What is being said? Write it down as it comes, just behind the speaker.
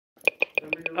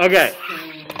Okay,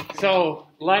 so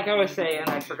like I was saying,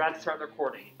 I forgot to start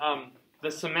recording.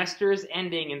 The semester is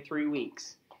ending in 3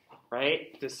 weeks,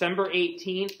 right? December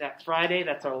 18th, that Friday,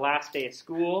 that's our last day of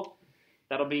school.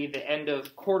 That'll be the end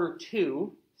of quarter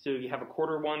 2. So you have a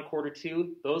quarter 1, quarter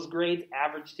 2. Those grades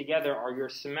averaged together are your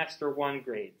semester 1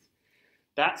 grades.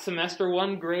 That semester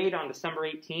 1 grade on December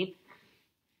 18th,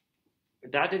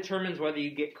 that determines whether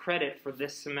you get credit for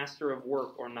this semester of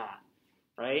work or not,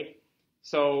 right?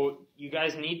 So you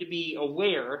guys need to be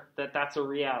aware that that's a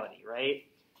reality, right?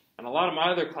 And a lot of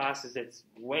my other classes, it's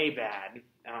way bad.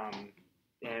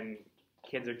 And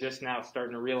kids are just now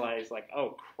starting to realize, like,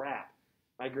 oh, crap,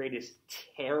 my grade is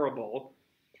terrible.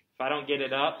 If I don't get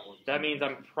it up, that means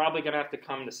I'm probably going to have to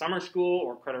come to summer school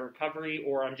or credit recovery,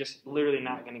 or I'm just literally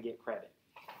not going to get credit.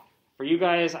 For you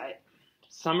guys,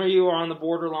 some of you are on the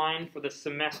borderline for the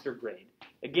semester grade.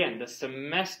 Again, the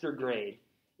semester grade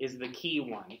is the key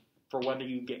one for whether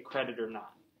you get credit or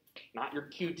not. Not your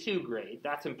Q2 grade.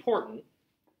 That's important,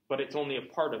 but it's only a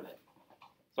part of it.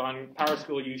 So on Power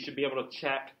School, you should be able to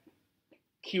check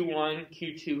Q1,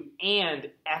 Q2, and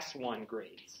S1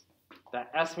 grades.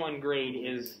 That S1 grade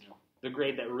is the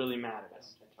grade that really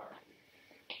matters.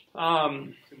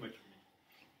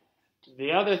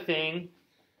 The other thing,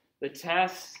 the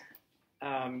tests,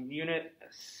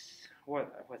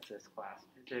 what's this class?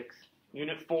 Physics.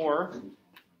 Unit 4,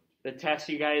 the tests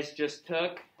you guys just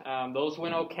took, those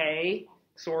went okay,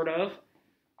 sort of.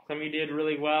 Some of you did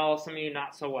really well, some of you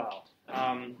not so well.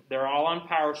 They're all on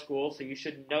Power School, so you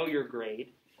should know your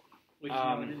grade. We should know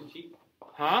I didn't cheat.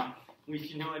 Huh? We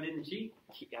should know I didn't cheat.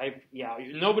 Yeah,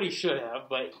 nobody should have,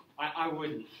 but I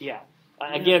wouldn't. Yeah.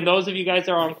 Again, those of you guys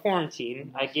that are on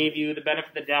quarantine, I gave you the benefit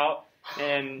of the doubt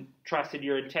and trusted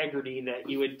your integrity that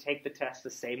you would take the test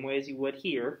the same way as you would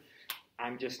here.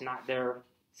 I'm just not there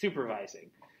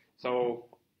supervising. So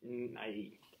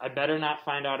I better not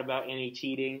find out about any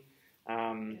cheating.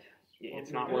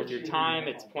 It's not worth your time.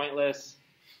 It's pointless.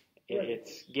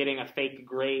 It's getting a fake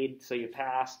grade so you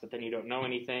pass, but then you don't know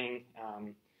anything.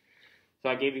 So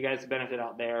I gave you guys the benefit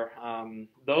out there.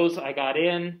 Those I got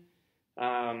in.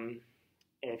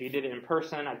 If you did it in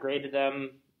person, I graded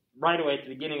them right away at the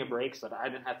beginning of break so that I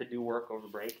didn't have to do work over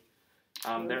break.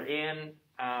 They're in.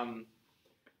 I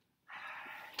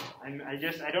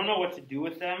don't know what to do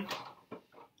with them.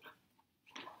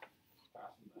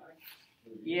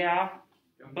 Yeah,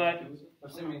 but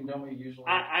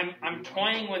I'm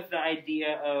toying with the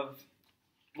idea of,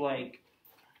 like,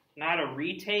 not a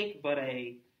retake, but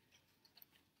a...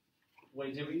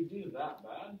 Wait, did we do that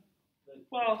bad?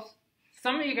 Well,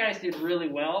 some of you guys did really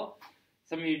well.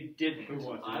 Some of you did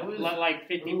like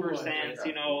 50%,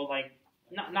 you know, like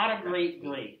not a great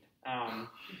grade. And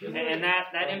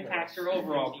that impacts your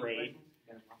overall grade.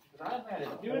 Do what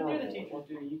the other teachers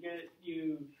do.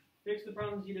 You fix the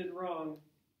problems you did wrong,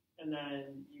 and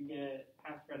then you get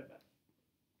half credit back.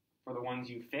 For the ones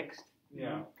you fixed?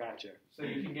 Yeah. Gotcha. So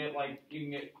you can get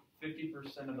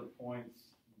 50% of the points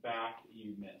back that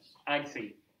you missed. I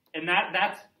see. And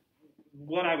that's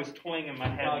what I was toying in my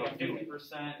head. Like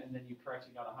 50%, and then you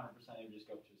correctly got 100%, it would just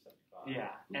go to 75. Yeah,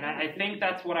 and I think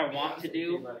that's what I want to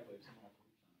do.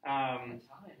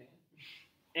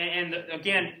 And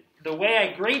again, the way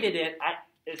I graded it,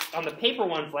 it's on the paper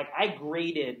ones, like I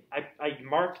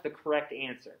marked the correct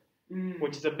answer,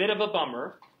 which is a bit of a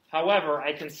bummer. However,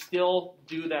 I can still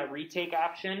do that retake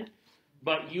option,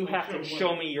 but you have to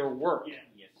show me your work. Yeah.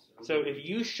 So if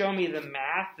you show me the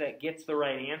math that gets the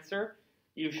right answer,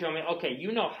 you show me, okay,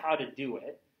 you know how to do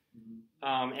it,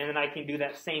 and then I can do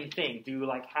that same thing, do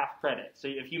like half credit. So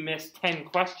if you miss 10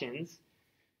 questions,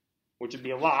 which would be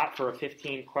a lot for a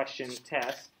 15-question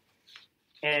test,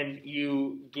 and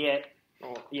you get,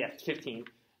 15,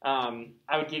 I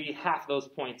would give you half those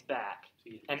points back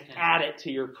and add it to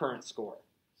your current score.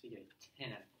 So you get 10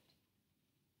 out of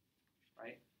 15,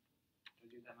 right? Did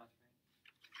I do that much right?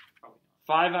 Probably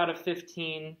not. 5 out of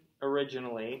 15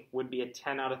 originally would be a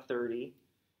 10 out of 30.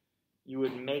 You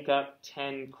would make up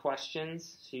 10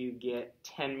 questions, so you get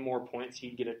 10 more points. So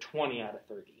you'd get a 20 out of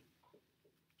 30.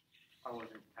 I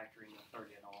wasn't factoring the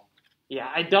 30 at all. Yeah,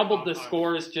 I doubled the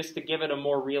scores just to give it a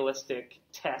more realistic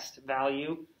test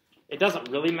value. It doesn't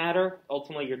really matter.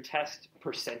 Ultimately, your test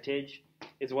percentage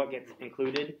is what gets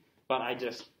included. But I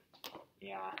just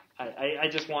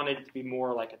wanted it to be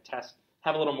more like a test,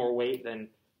 have a little more weight than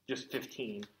just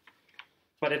 15.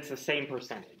 But it's the same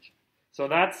percentage. So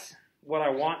that's what I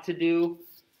want to do.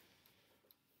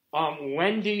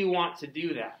 When do you want to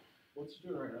do that? Let's do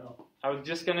it right now. I was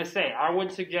just going to say, I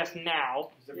would suggest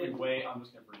now. Because if we wait, I'm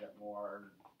just going to forget more.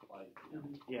 like.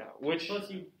 Yeah, which Plus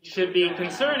you should be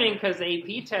concerning because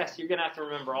AP test, you're gonna have to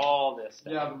remember all this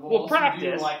stuff. Yeah, but We'll we'll also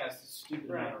practice. do like a stupid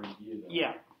amount of review,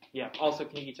 though. Yeah. Also,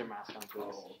 can you get your mask on,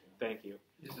 please? Oh, okay. Thank you.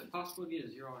 Is it possible to get a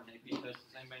 0 on an AP test?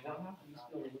 Does anybody know?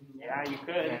 Yeah, you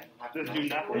could. Just do Well,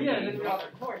 nothing. yeah, then you're out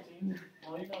of quarantine.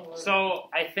 So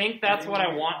I think that's what I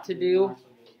want to do.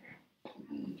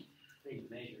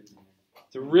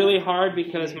 It's really hard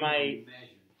because my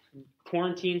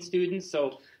quarantine students,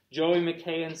 so Joey,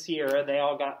 McKay, and Sierra, they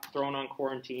all got thrown on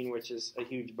quarantine, which is a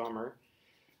huge bummer.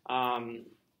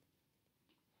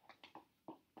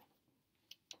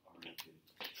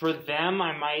 For them,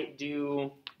 I might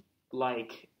do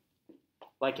like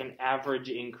an average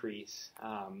increase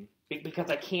because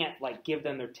I can't like give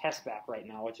them their test back right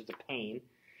now, which is a pain.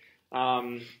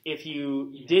 If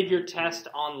you did your test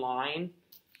online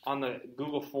on the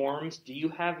Google Forms, do you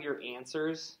have your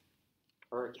answers,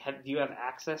 or do you have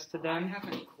access to I them?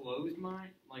 haven't closed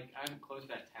mine. Like, I haven't closed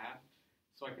that tab.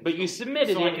 So I can But you still-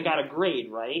 submitted so I it and can- got a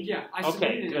grade, right? Yeah, I Okay,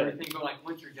 submitted good. everything, but like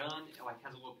once you're done, it like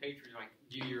has a little page where you like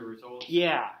view your results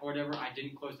Yeah. or whatever. I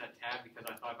didn't close that tab because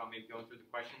I thought about maybe going through the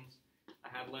questions I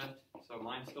had left. So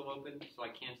mine's still open, so I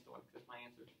can still access my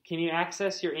answers. Can you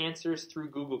access your answers through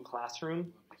Google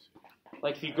Classroom?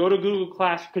 Like if you go to Google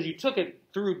Classroom, because you took it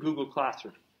through Google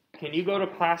Classroom, can you go to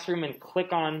Classroom and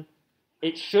click on,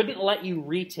 it shouldn't let you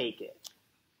retake it.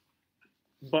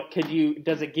 But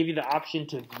does it give you the option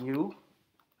to view?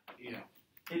 Yeah.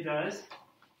 It does?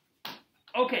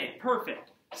 Okay,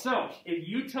 perfect. So, if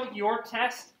you took your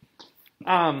test,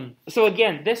 so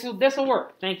again, this will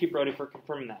work. Thank you, Brody, for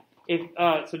confirming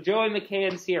that. So Joey, McKay,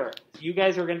 and Sierra, you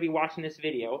guys are going to be watching this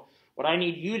video. What I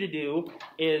need you to do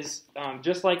is,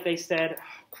 just like they said,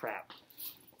 crap.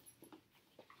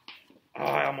 Oh,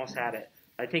 I almost had it.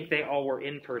 I think they all were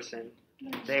in person.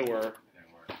 They were.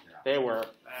 Can't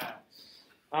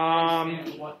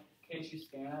you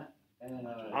scan it? And,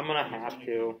 I'm going to have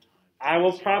to. I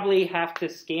will probably have to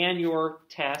scan your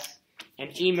tests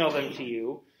and email them to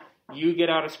you. You get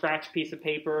out a scratch piece of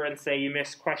paper and say you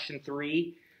missed question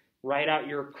 3. Write out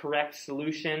your correct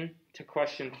solution to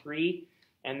question 3,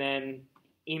 and then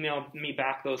email me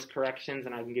back those corrections,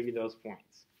 and I can give you those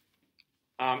points.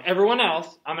 Everyone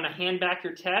else, I'm going to hand back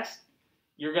your test.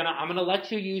 I'm going to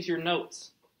let you use your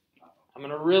notes. I'm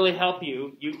going to really help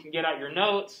you. You can get out your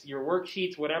notes, your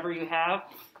worksheets, whatever you have.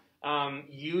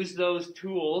 Use those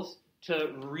tools to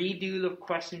redo the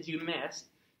questions you missed.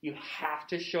 You have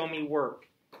to show me work.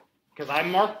 Because I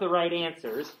marked the right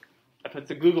answers. If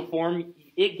it's a Google form,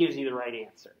 it gives you the right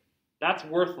answer. That's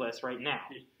worthless right now.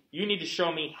 You need to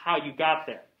show me how you got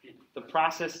there. The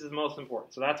process is most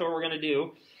important. So that's what we're going to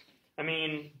do. I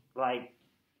mean, like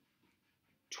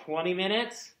 20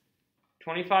 minutes,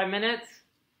 25 minutes.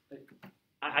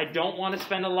 I don't want to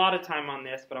spend a lot of time on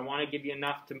this, but I want to give you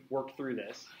enough to work through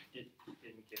this. It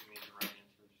didn't give me the right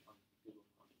answers on Google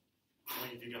Forms. I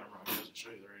think if you got them wrong, it doesn't show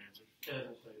you the right answer. It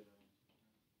doesn't show you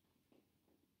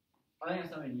I think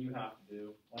it's something you have to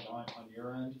do, like on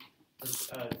your end,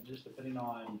 just depending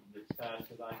on the test,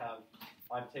 because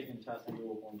I've taken tests in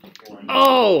Google Forms before. And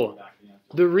Oh! back the answer.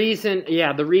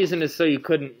 The reason is so you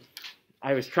couldn't,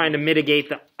 I was trying to mitigate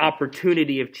the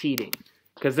opportunity of cheating.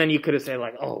 Because then you could have said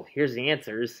like, oh, here's the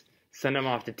answers, send them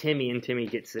off to Timmy, and Timmy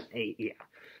gets an 8. Yeah,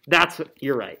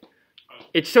 you're right.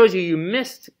 It shows you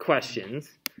missed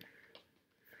questions.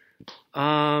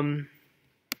 So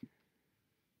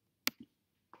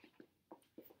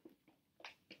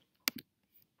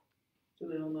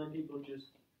the online people just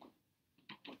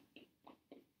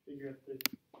figure out the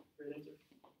right answer.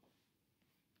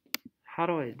 How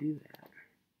do I do that?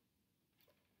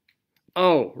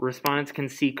 Oh, respondents can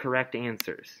see correct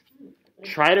answers.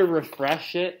 Try to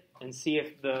refresh it and see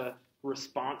if the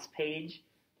response page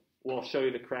will show you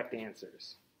the correct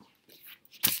answers.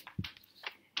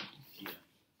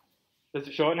 Does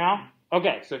it show it now?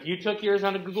 Okay, so if you took yours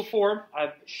on a Google form,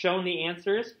 I've shown the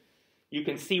answers. You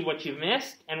can see what you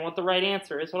missed and what the right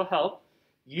answer is. It'll help.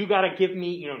 You got to give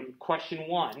me, question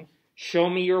 1. Show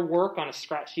me your work on a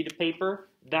scratch sheet of paper.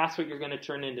 That's what you're going to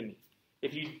turn into me.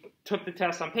 If you took the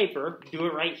test on paper, do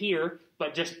it right here,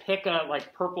 but just pick a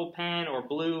purple pen or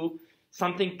blue,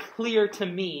 something clear to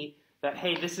me that,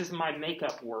 hey, this is my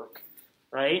makeup work,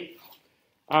 right?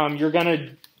 You're going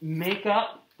to make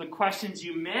up the questions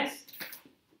you missed.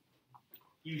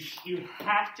 You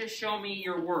have to show me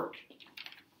your work.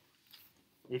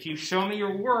 If you show me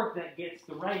your work that gets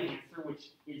the right answer, which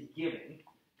is given,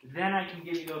 then I can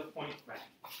give you those points back.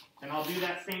 And I'll do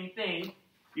that same thing.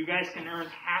 You guys can earn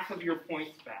half of your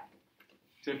points back.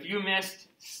 So if you missed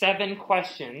 7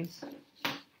 questions,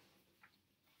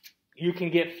 you can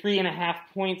get 3.5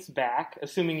 points back,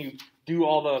 assuming you do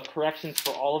all the corrections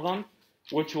for all of them,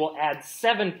 which will add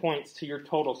 7 points to your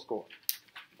total score,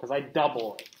 because I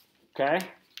double it. Okay?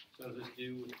 So is this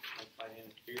due like by the end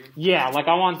of the period? Yeah, like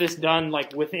I want this done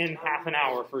like within half an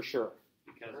hour for sure.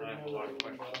 Because I have a lot of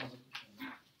questions.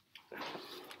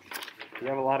 You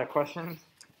have a lot of questions?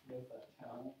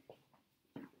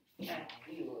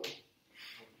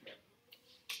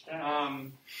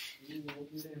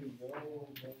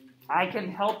 I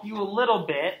can help you a little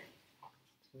bit,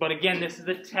 but again, this is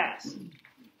a test.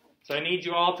 So I need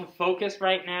you all to focus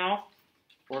right now.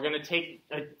 We're going to take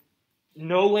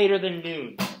no later than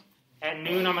noon. At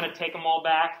noon, I'm going to take them all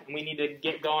back, and we need to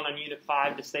get going on Unit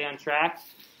 5 to stay on track.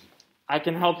 I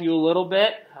can help you a little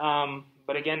bit,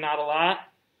 but again, not a lot.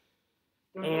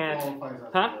 And,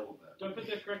 huh? Do I put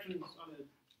the corrections on a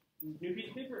new piece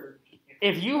of paper? Or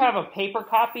If you have a paper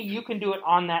copy, you can do it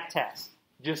on that test.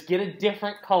 Just get a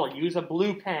different color. Use a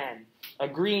blue pen, a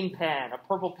green pen, a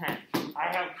purple pen.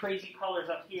 I have crazy colors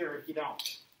up here if you don't.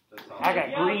 I got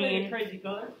yeah, I'll make green, a crazy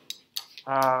color.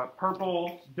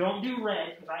 purple. Don't do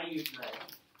red because I use red.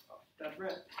 That's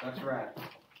red. That's right.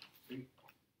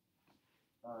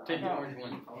 Take the orange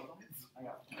one.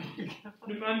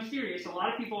 I'm serious. A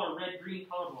lot of people are red, green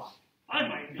colorblind. I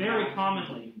might be. Very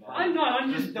commonly. I'm not.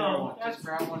 I'm just throw dumb. one. Just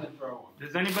grab one and throw one.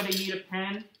 Does anybody need a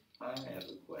pen? I have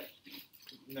a question.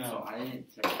 No. So I didn't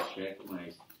check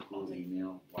my school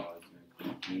email while I was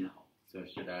in quarantine. So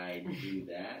should I do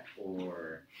that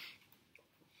or?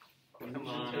 Come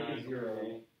on. Take a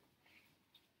 0.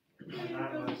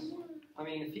 I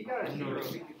mean, if he got a 0,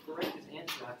 he could correct his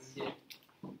answer. I can get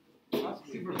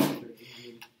Super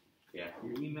Yeah.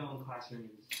 Your email in classroom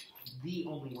is the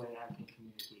only way I can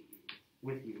communicate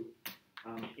with you.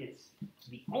 It's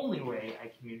the only way I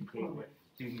communicate with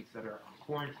students that are on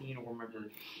quarantine or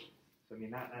members. So I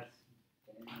mean that's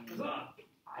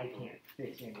I can't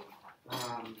fix any of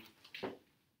that.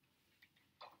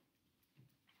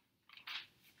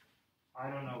 I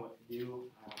don't know what to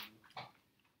do.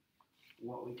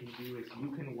 What we can do is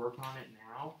you can work on it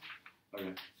now.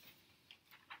 Okay.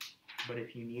 But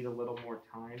if you need a little more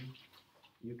time,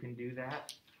 you can do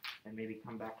that and maybe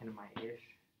come back into my ish.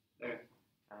 Okay.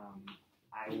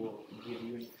 I will give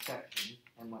you an exception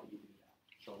and let you do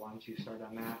that. So why don't you start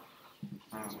on that?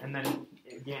 And then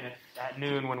again, if at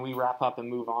noon when we wrap up and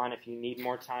move on, if you need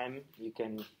more time, you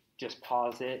can just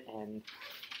pause it and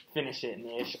finish it in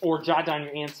ish, or jot down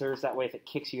your answers. That way, if it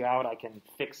kicks you out, you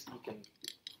can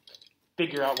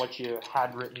figure out what you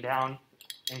had written down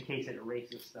in case it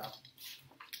erases stuff.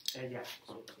 And yeah.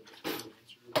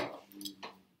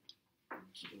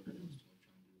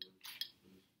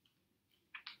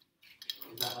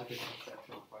 Is that like a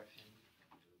conceptual question?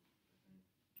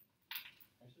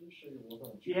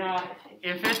 Yeah,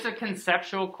 if it's a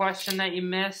conceptual question that you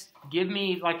missed, give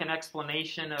me like an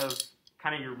explanation of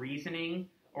kind of your reasoning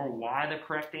or why the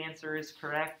correct answer is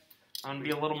correct. I'm going to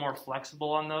be a little more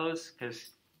flexible on those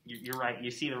because you're right.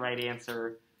 You see the right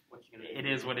answer. It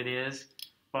is what it is.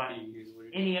 But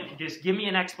just give me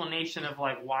an explanation of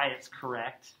like why it's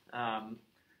correct.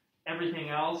 Everything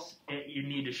else, you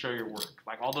need to show your work.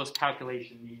 Like all those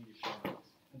calculations, you need to show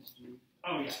those.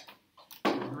 Oh yeah,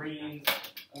 greens,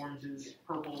 oranges,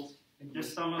 purples, and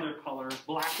just some other color.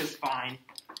 Black is fine.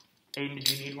 Aiden, did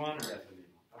you need one? Or? Yes, I need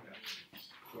one. Okay.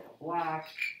 Yeah, black,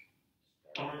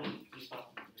 orange.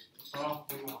 Well,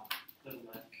 we want. Doesn't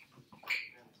matter.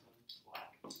 Black.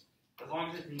 As long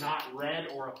as it's not red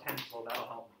or a pencil, that'll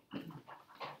help me.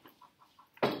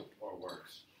 Or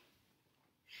worse.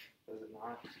 Does it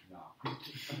not? No.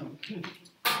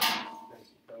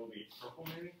 That'll be purple,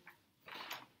 maybe?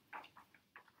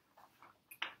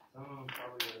 Some of them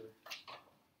probably are.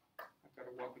 I've got a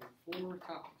whopping 4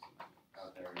 topics.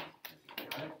 Out there.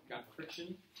 I've got friction,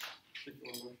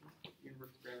 circular motion,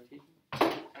 universal gravitation. How do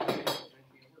you know if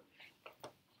anything will work?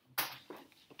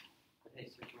 Hey,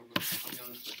 circular motion. I'll be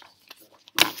honest with you.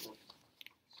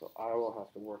 So I will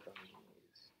have to work on these.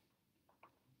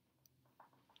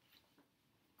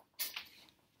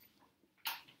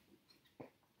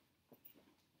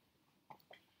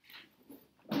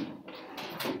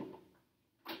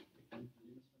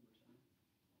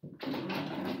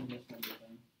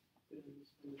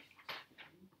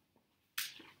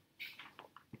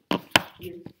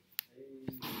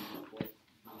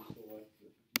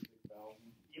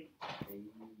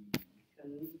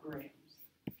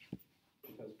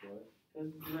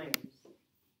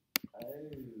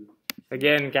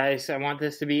 Again, guys, I want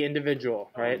this to be individual,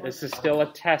 right? This is still a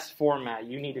test format.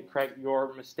 You need to correct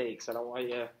your mistakes. I don't want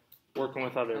you working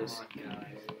with others.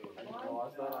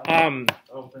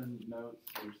 Open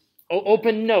notes.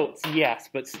 Open notes, yes,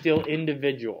 but still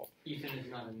individual. Ethan is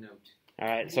not a note. All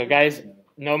right, so guys,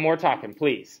 no more talking,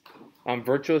 please.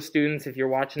 Virtual students, if you're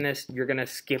watching this, you're going to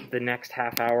skip the next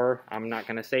half hour. I'm not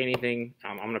going to say anything.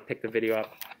 I'm going to pick the video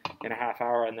up in a half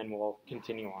hour, and then we'll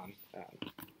continue on.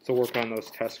 So work on those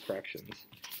test corrections.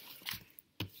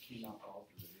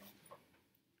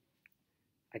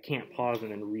 I can't pause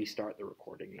and then restart the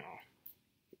recording now.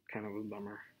 Kind of a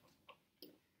bummer.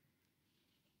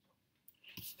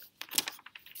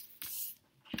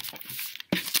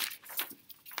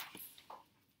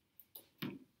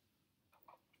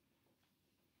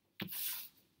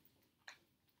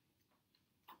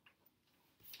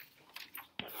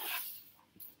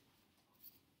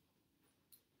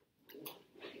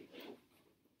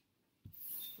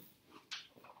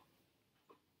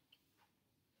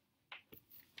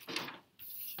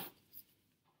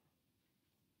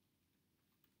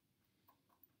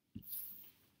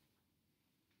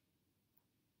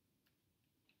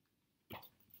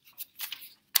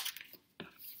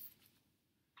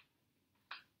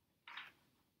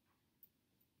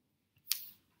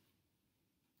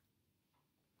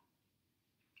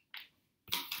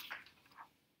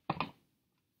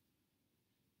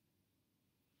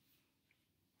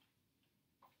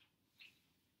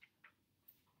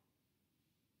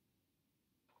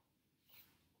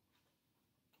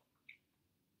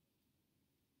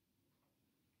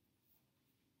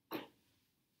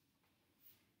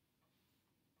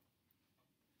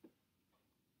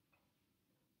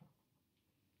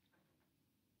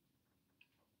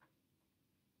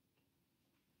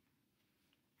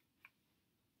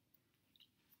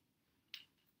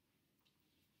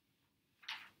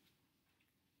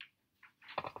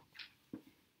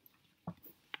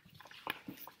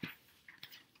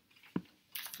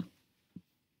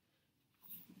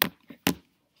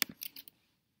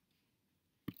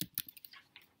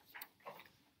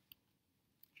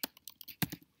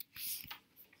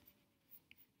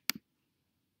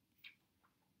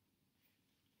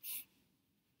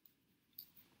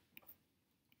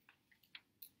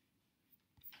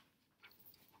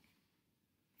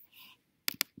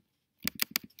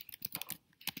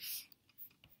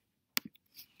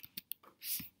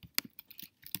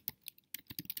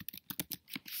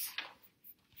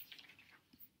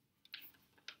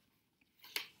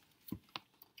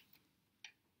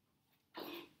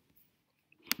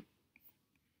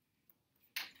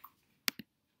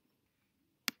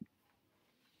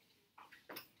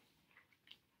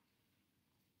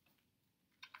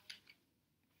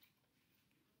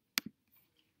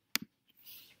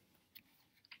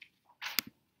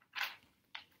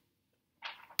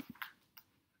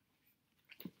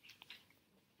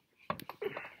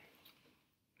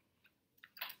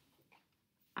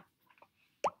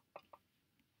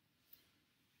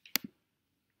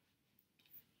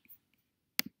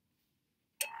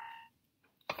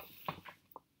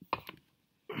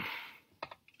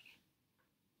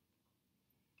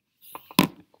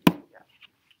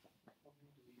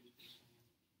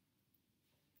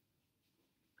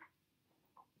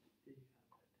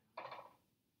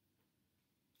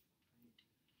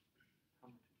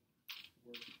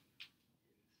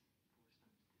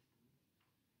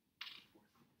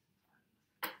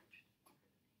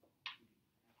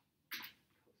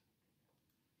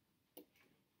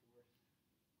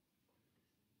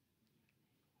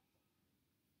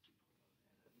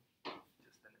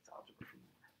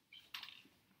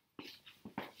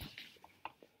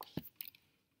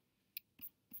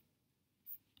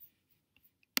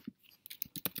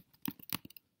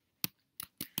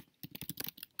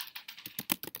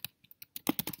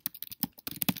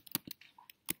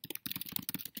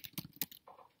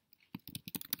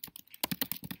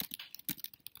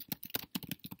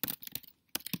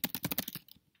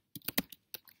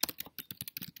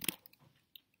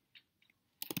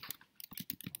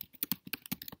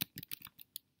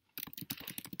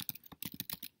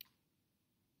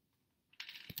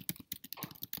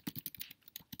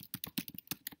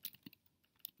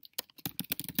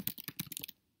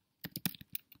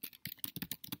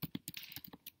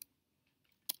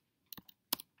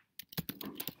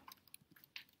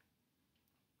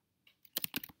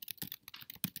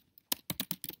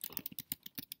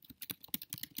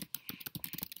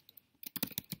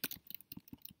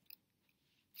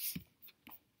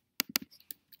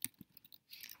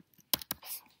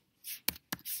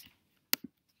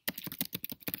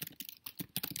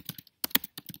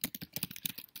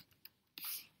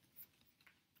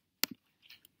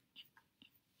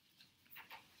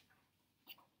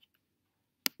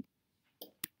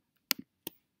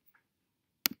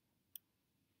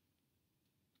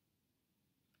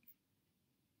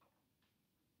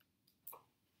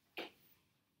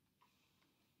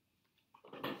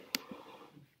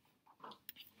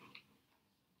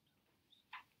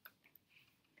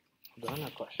 done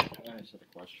a question. I just had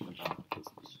a question about this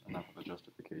is enough of a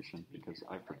justification because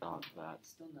I forgot that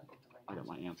I got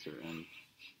my answer in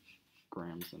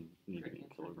grams and needed in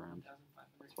kilograms.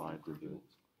 That's why I did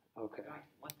the. Okay.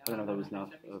 I don't know if that was enough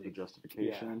of a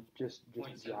justification. Just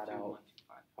jot out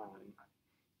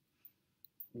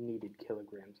needed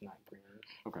kilograms, not grams.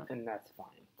 Okay. And that's fine.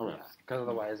 Okay. Because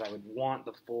otherwise I would want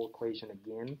the full equation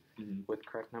again Mhm. with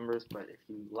correct numbers, but if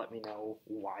you let me know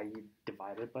why you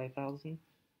divided by 1,000,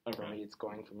 for me it's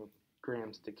going from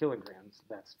grams to kilograms,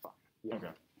 that's fine. Yeah.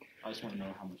 Okay. I just want to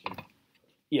know how much.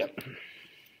 Yep.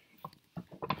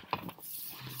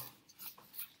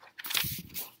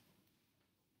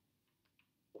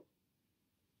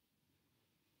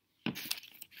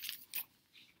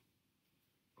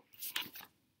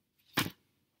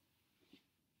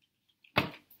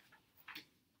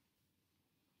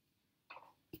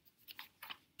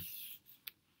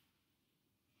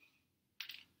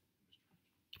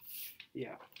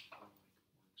 Yeah.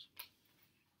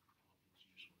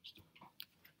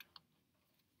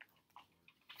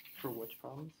 For which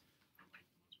problems?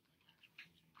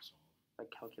 Like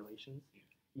calculations?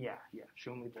 Yeah.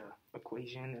 Show me the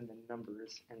equation and the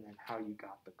numbers and then how you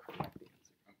got the correct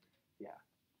answer. Yeah.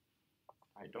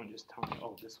 Alright, don't just tell me,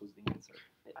 oh, this was the answer.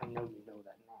 I know you know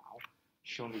that now.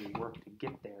 Show me the work to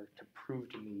get there to prove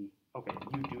to me, okay,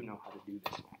 you do know how to do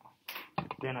this now.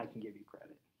 Then I can give you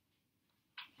credit.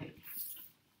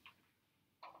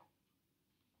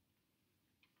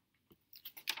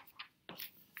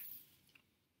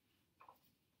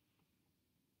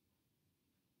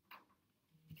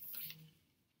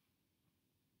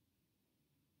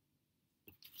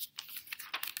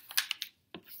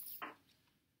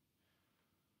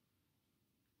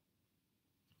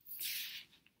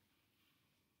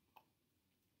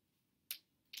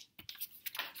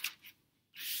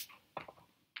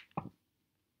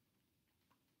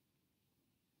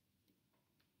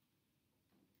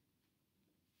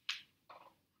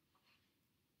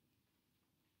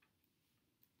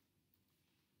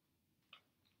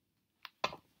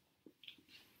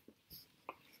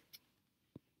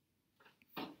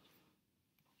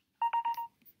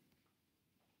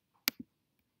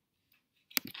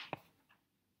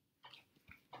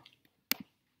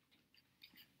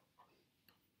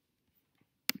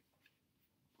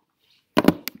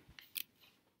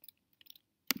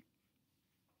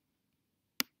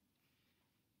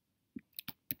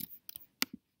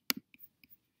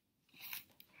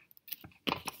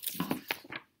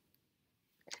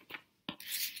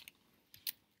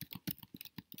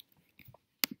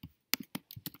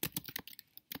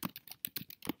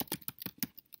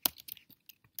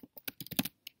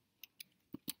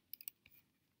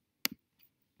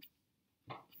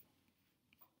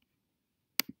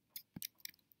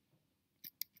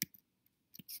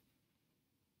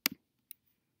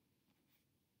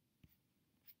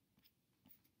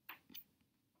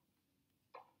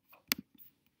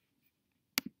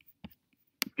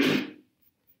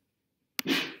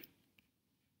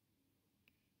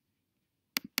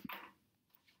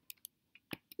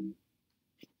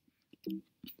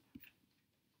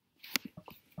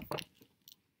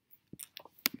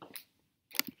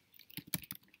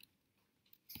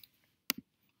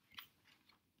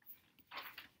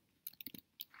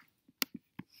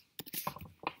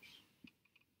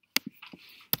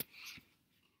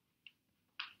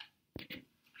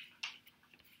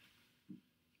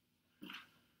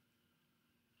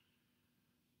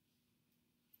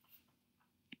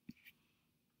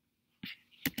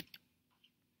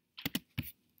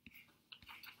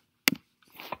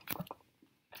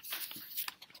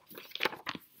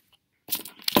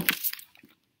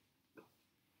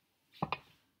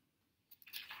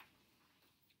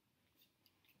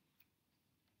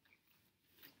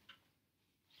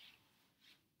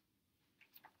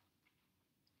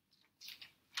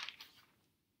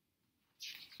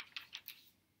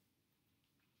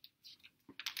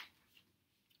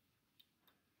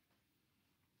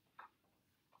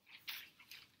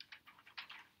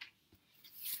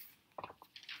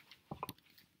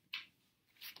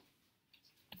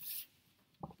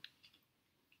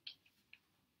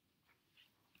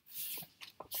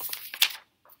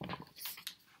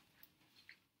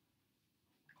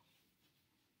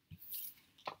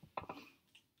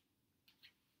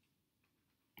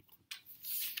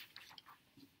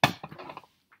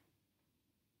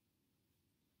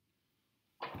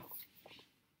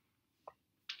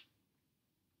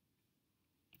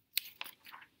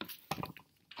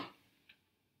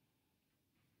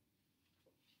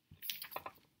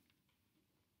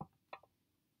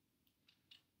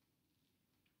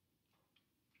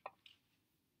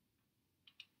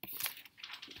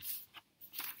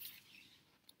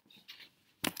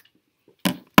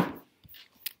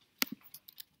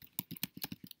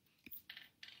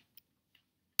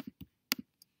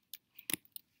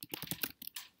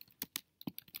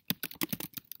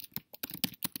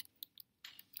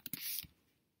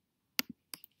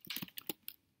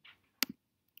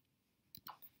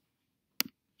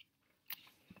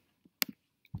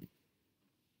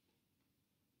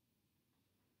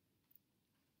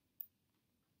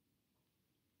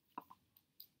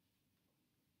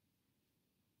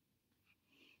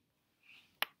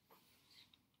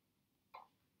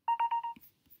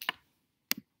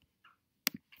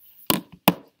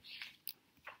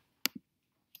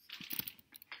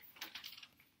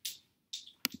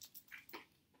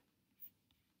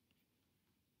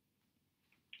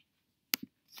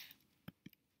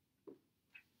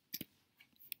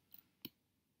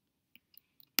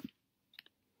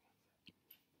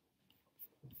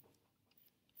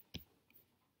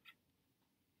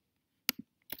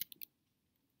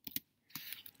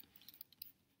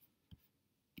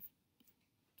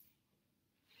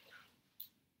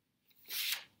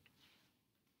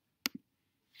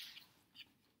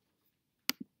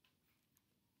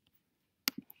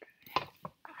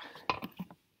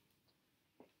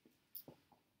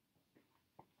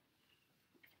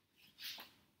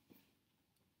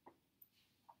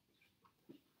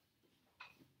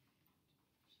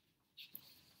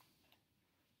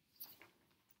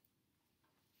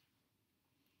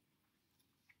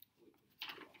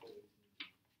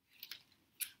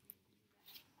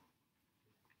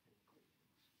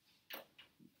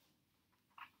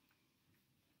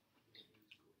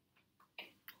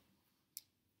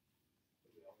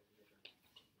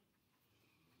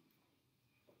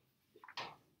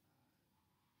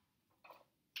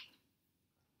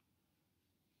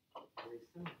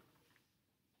 system.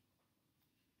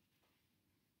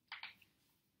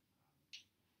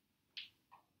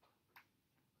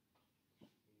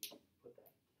 You put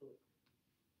that kilogram.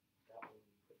 That one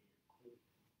you put in your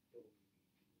equation, it will give you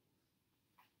joules.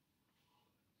 So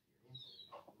your answer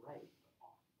is right, but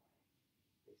off by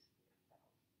basically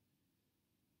 1,000.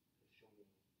 So show me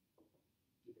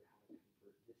either how to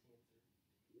convert this answer to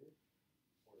here,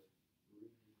 or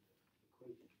redo the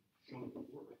equation. Show me the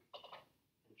work,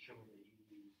 and show me that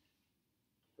you used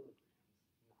kilograms,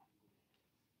 not units.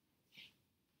 Does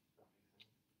that make sense?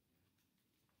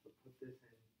 So put this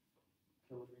in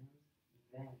kilograms,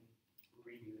 then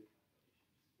redo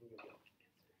the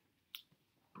calculations, and you'll get the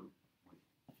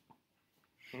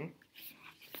answer.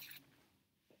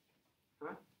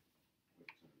 Huh?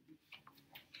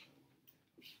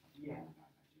 Yeah.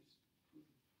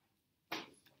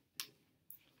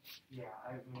 Yeah,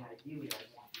 I mean, ideally, I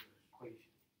want your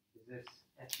equation. Is this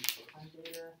SC cosine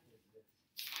theta? Is this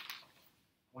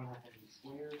 1 half mv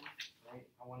squared? Right?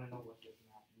 I want to know what this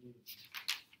math means.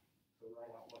 So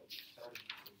write out what your starting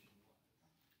equation was.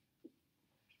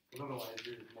 Because otherwise,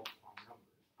 you're just multiplying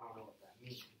numbers. I don't know what that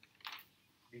means.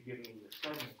 If you give me your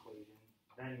starting equation,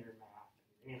 then your math,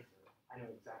 and your answer, I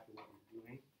know exactly what you're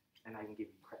doing, and I can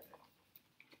give you credit.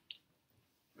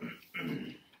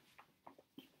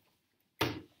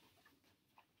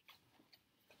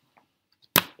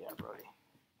 Yeah, buddy.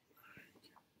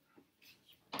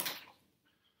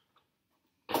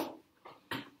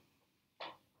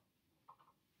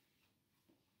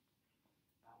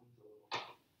 That one's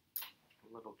a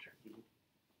little tricky.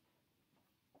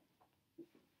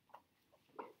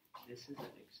 This is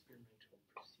an experimental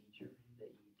procedure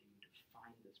that you do to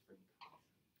find the spring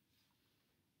constant.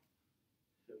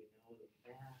 So we know the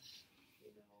mass,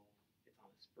 we know it's on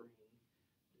a spring,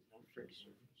 there's no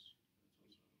friction.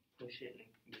 Push it, and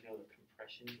we know the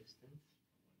compression distance.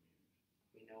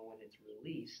 We know when it's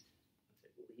released,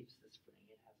 once it leaves the spring,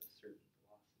 it has a certain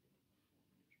velocity.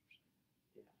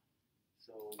 Yeah.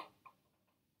 So,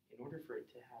 in order for it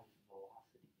to have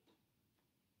velocity,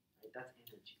 right, that's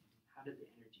energy. How did the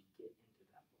energy get into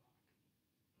that block?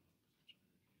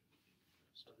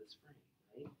 Of the spring,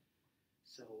 right?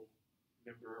 So,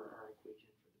 remember our equation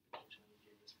for the potential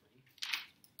energy of the spring?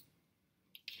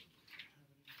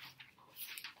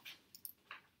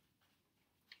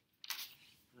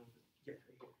 Yeah, right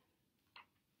here.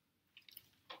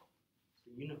 So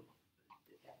you know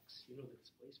the x, you know the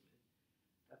displacement.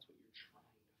 That's what you're trying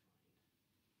to find.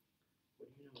 What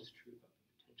do you know is true about the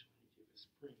potential energy of a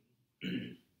spring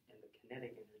and the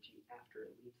kinetic energy after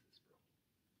it leaves the spring?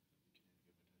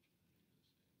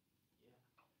 Yeah.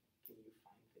 Can you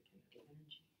find the kinetic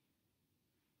energy?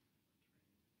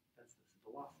 That's this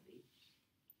velocity.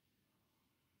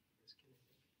 Is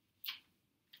kinetic.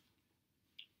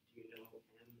 Do you know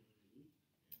m and v?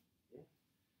 Yeah.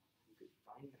 You could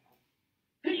find that.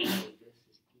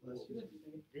 So this is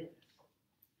equal to this.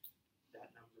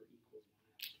 That number equals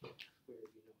 1 half kx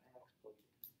squared. You know x, plug it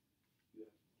in. You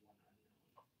have one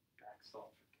unknown. Back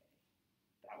solve for k.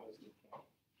 That was the point.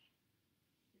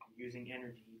 You're using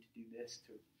energy to do this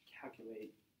to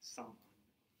calculate some unknown.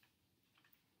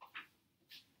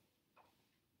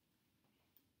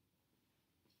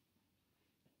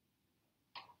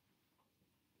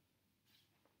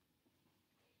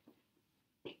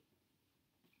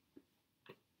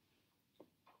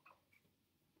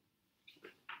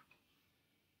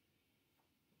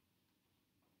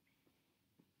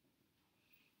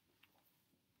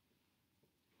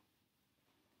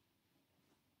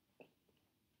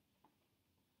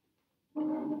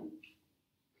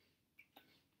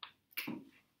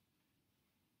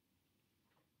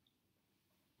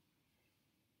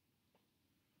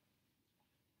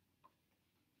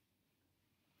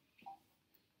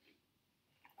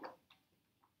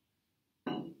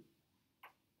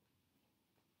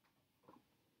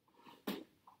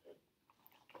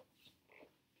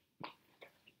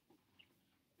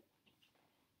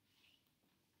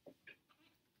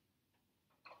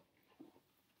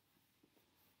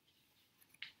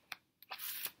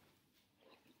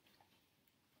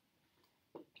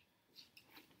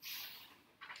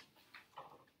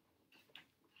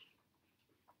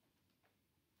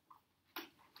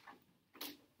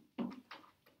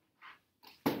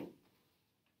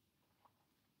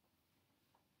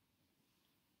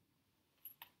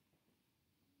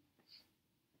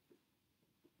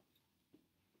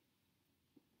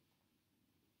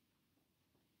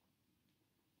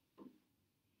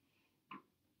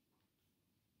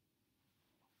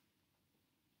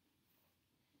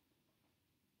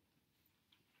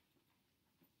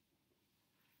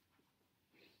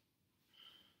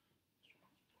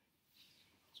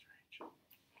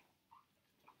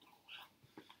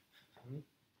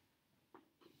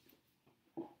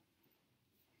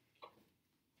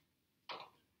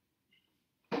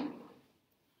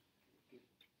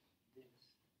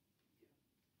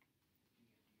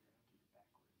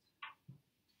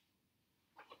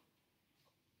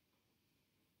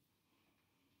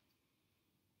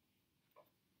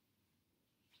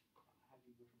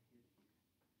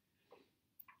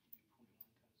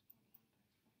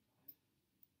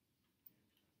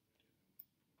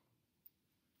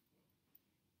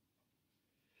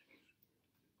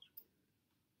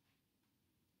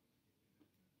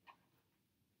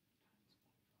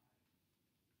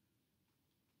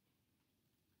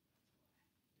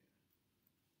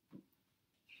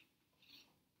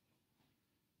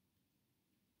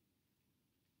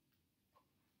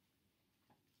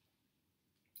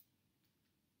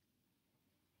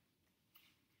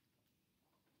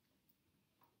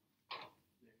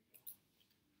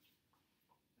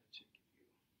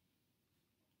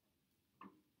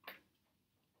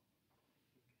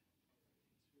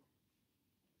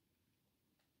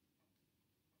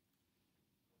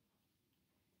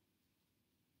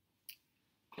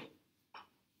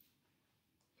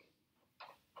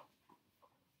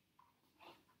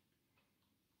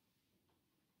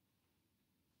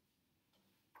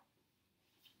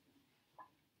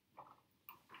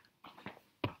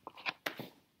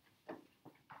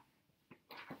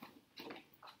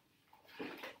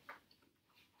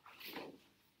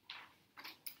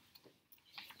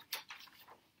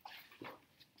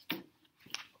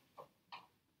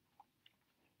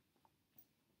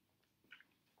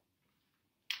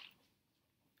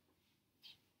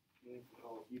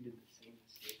 you did the same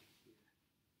mistake here.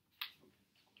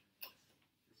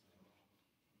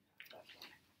 That's why.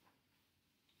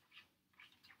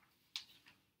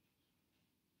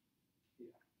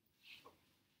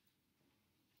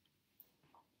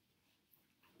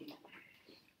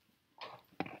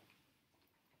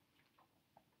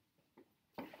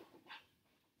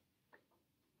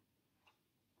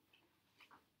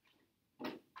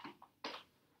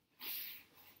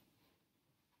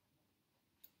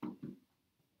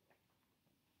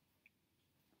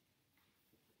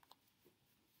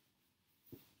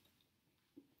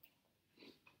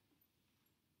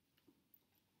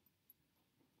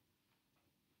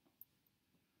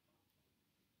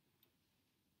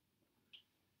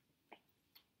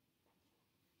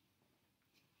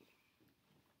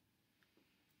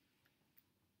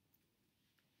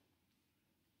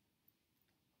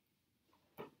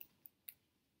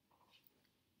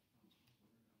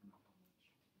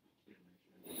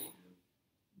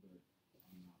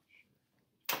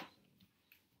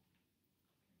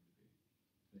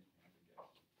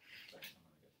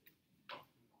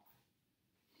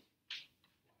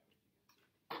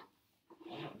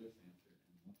 Yeah.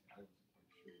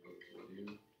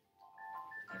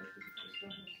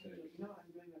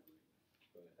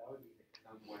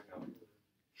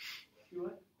 You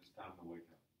what? It's time to wake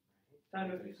up. Time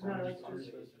to, no, that's I'm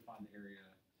just, supposed to find the area.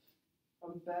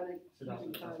 I'm bad at So that's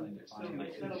keeping what time. I'm So trying to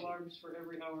I set alarms for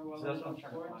every hour while So I was that's on what I'm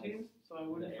trying to find quarantine, so I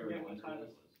wouldn't the forget area what time it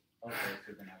under was. Okay,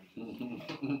 so then I would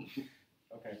just.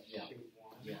 Okay, yeah.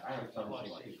 Yeah, I was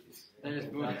That is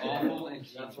both awful and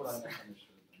That's what I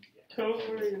misunderstood then. Don't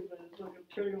worry about it, it's like I'm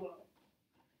turning them off.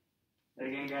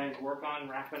 Again, guys, work on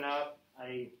wrapping up.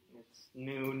 It's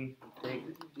noon.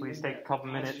 Please take a couple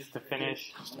minutes to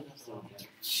finish.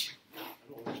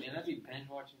 Man, I'd be binge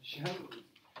watching shows.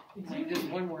 Like just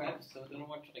one more episode, then I'll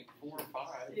watch like 4 or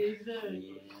 5.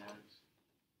 Exactly.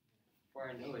 Before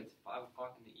I know it, it's 5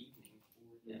 o'clock in the evening.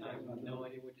 And I have no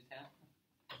idea what just happened.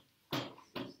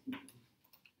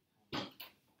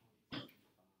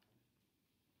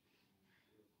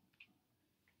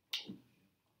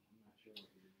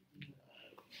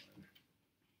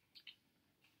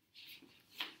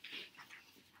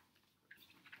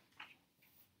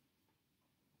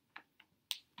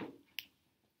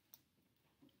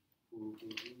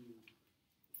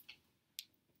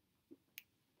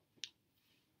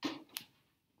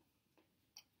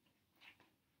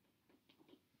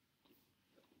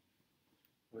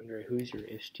 Wonder who's your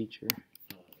ish teacher?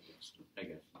 I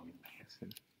guess. Jackson.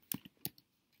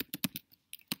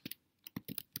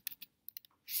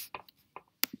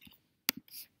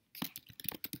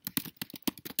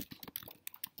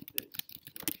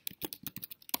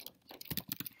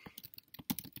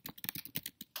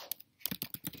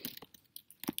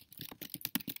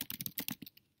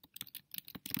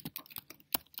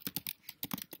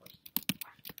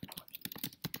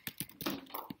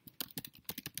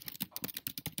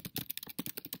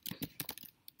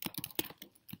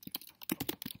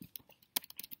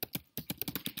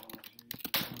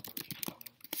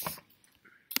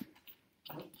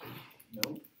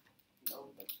 Nope. No,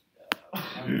 but, I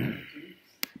had 2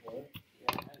 weeks. What? Yeah,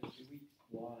 I had 2 weeks.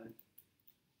 Why?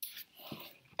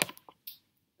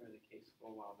 There was a case a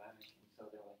while back, and so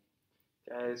they're like,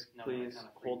 Guys, No, please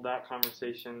kinda hold that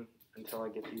conversation until I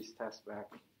get these tests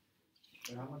back.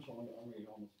 And how much longer are we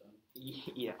almost done?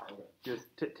 Yeah. Okay. Just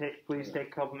please take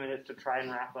a couple minutes to try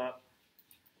and wrap up.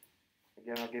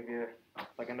 Again, I'll give you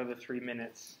like another 3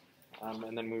 minutes,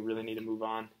 and then we really need to move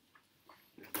on.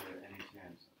 Is there any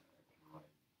chance I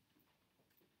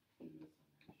can do this?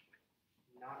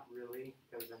 Not really,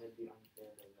 because then it'd be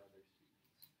unfair to the other students.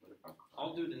 What if I'm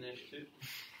I'll do the next 2.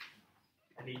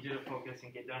 I need you to focus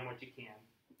and get done what you can,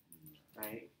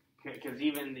 right? Because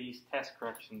even these test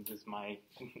corrections is my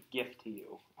gift to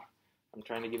you. I'm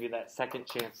trying to give you that second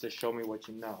chance to show me what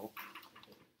you know.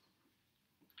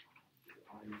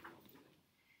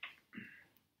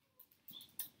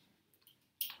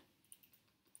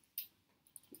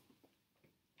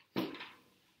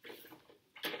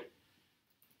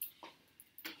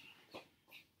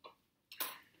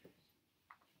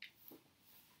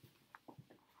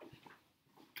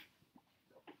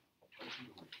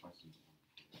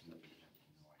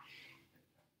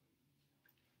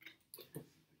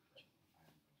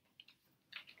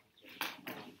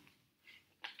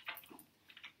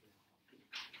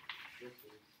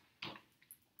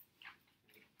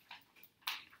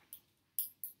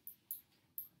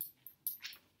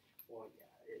 Well, yeah,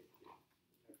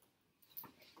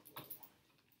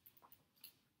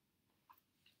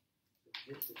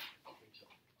 this is potential.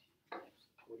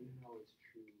 What do you know is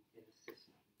true in a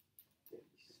system?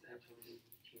 Potential.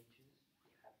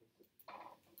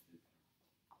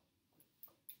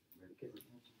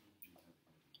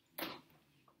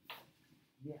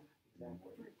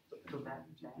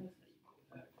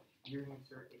 your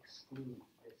answer excludes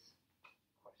this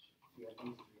question. You have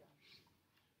these three options.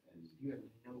 You have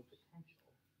no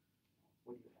potential.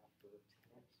 What do you have for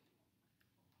kinetic?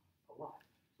 A lot.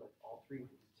 Like all three of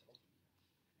these.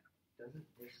 Doesn't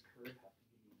this curve have to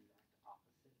be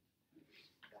the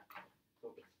exact opposite?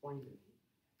 So explain to me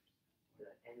the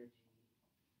energy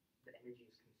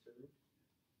is conserved.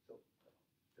 So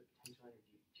the potential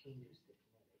energy changes to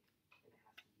kinetic, and it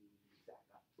has to be the exact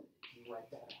opposite. If you write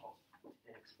that out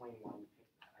and explain why you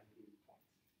picked that, I can give you points.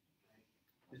 Right?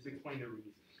 Just explain the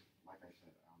reason. Like I said,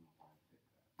 I don't know why I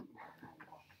picked that.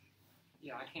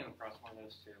 Yeah, I came across one of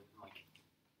those too. I'm like,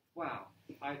 wow,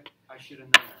 I should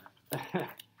have known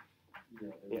that.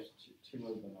 Yeah, there was two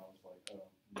of them. I was like, oh.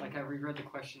 Like I reread the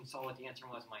question, saw what the answer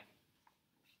was, I'm like,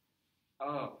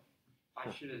 oh,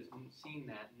 I should have seen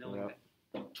that, knowing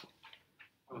that.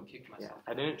 I would kick myself.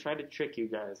 I didn't try to trick you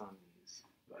guys on these.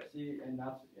 See, and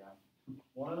that's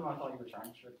one of them I thought you were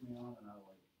trying to trick me on, and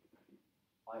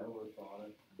I overthought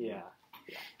it. Yeah.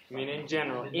 I mean, in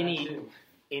general,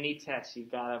 any test, you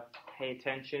gotta pay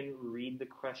attention, read the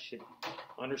question,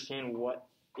 understand what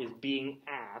is being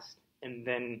asked, and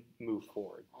then move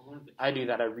forward. I do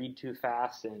that. I read too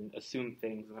fast and assume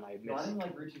things, and then I miss. No, I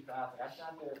didn't read too fast. I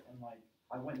sat there and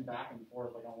I went back and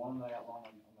forth. Like on one that I got wrong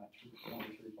on that one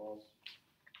of the true false.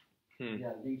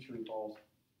 Yeah, the true false.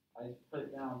 I put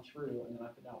it down true, and then I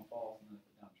put down false, and then I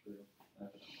put down true, and I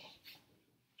put down false.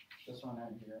 This one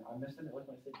right here, I missed it. Like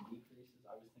when I said decreases,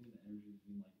 I was thinking the energy was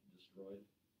being destroyed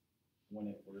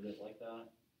when it worded it like that,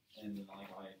 and then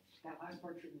that last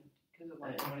part treatment. Because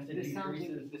when I said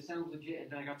decreases, this sounds legit,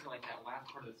 and then I got to that last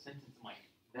part of the sentence, I'm like,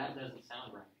 that doesn't sound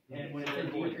right. and when it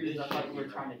said decreases, I thought you were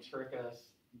trying to trick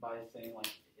us by saying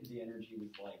the energy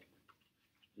was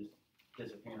just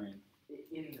disappearing.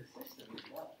 In the system, it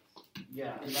was.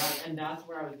 Yeah, and that's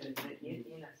where I was going to get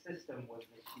in a system was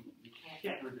that you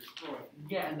can't ever destroy it.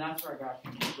 Yeah, and that's where I got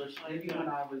confused. Which maybe when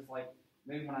I was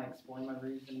maybe when I explained my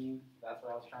reasoning, that's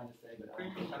what I was trying to say. But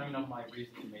I don't even know if my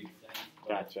reasoning made sense.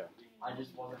 Gotcha. I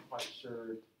just wasn't quite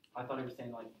sure. I thought it was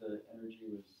saying the energy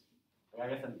was. I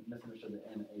guess I misunderstood the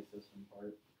NA system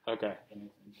part. Okay. That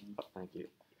makes any sense. Oh, thank you.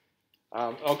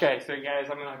 Okay, so guys,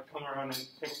 I'm gonna come around and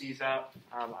pick these up.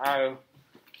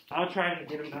 I'll try and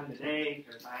get them done today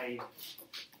because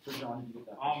So John, did you get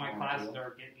that? all my classes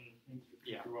are getting.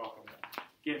 You're welcome.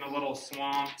 Getting a little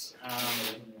swamped.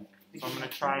 So I'm gonna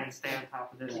try and stay on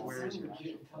top of this. Where is your?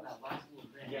 Until that last little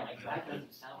bit. Yeah, exactly. That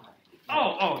doesn't sound right.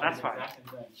 Oh, that's fine.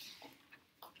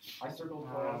 I circled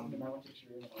and then I went to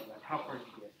true and all that. How far did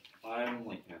you get? I'm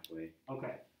halfway.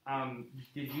 Okay.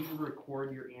 Did you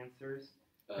record your answers?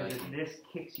 Because if this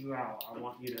kicks you out, I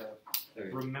want you to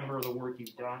remember the work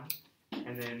you've done,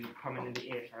 and then coming into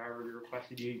it, I already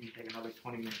requested you can take another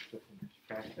 20 minutes to finish.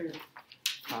 Okay.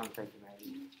 Thank you,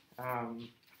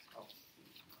 Maggie.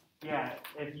 Yeah,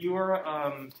 if you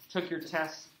took your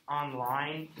test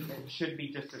online, it should be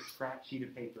just a scrap sheet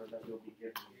of paper that you'll be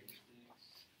given.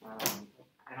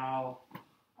 And I'll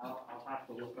have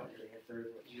to look up your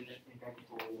answers, what you didn't think I could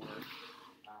go over.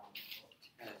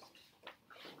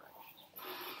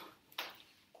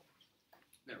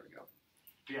 There we go.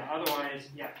 Yeah, otherwise,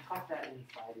 tuck that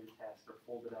inside your test or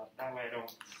fold it up. That way I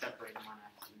don't separate them on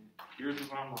accident. Yours is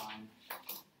online.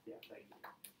 Yeah, thank you.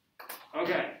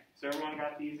 Okay, so everyone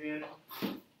got these in?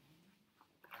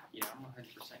 Yeah, I'm 100%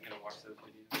 going to watch those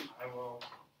videos. I will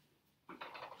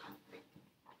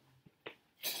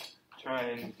try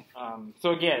and,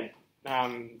 so again,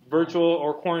 virtual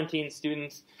or quarantine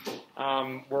students,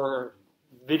 we're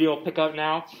video pickup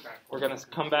now. We're going to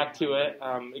come back to it.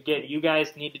 Again, you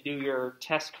guys need to do your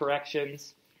test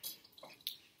corrections.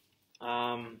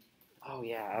 Oh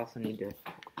yeah, I also need to.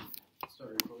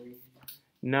 Sorry, Corey.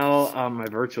 No, my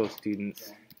virtual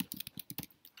students.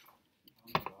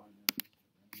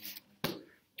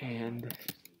 And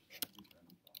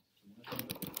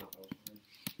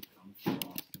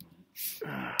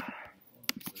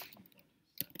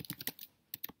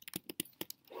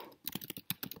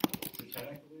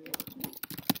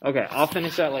okay, I'll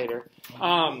finish that later.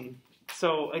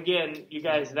 So again, you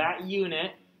guys, that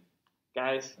unit,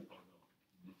 guys.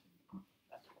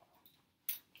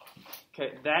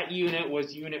 Okay, that unit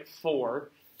was unit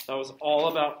 4. That was all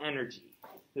about energy.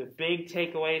 The big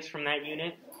takeaways from that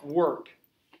unit: work,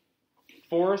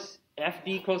 force,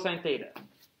 FD cosine theta.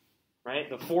 Right?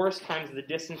 The force times the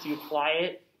distance you apply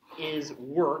it is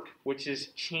work, which is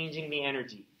changing the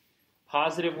energy.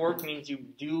 Positive work means you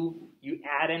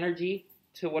add energy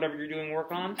to whatever you're doing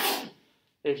work on.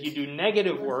 If you do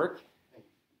negative work,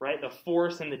 right, the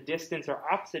force and the distance are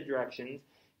opposite directions,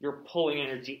 you're pulling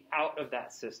energy out of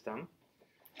that system.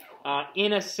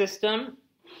 In a system,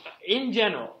 in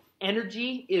general,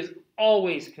 energy is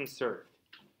always conserved.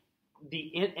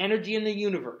 The energy in the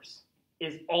universe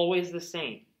is always the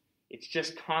same. It's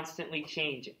just constantly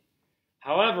changing.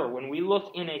 However, when we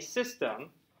look in a system,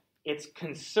 it's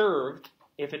conserved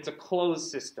if it's a closed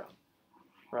system,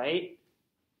 right?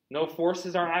 No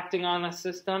forces are acting on the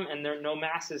system, and there are no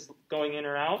masses going in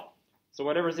or out. So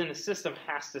whatever's in the system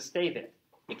has to stay there.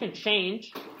 It can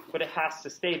change, but it has to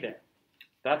stay there.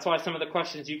 That's why some of the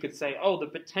questions you could say, oh, the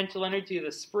potential energy of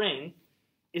the spring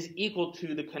is equal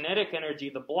to the kinetic energy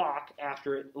of the block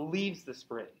after it leaves the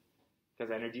spring,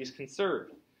 because energy is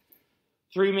conserved.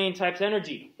 Three main types of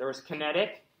energy. There was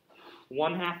kinetic,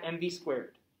 1/2 mv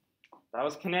squared. That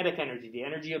was kinetic energy, the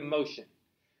energy of motion.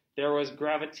 There was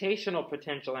gravitational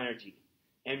potential energy,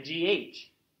 mgh.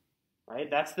 Right?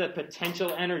 That's the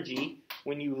potential energy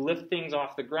when you lift things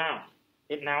off the ground.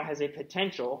 It now has a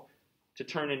potential to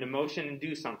turn into motion and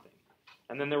do something.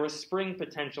 And then there was spring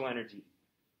potential energy,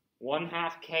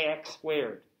 1/2 kx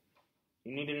squared.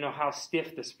 You need to know how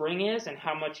stiff the spring is and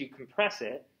how much you compress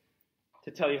it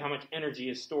to tell you how much energy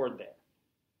is stored there.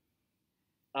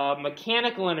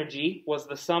 Mechanical energy was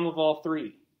the sum of all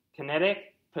three: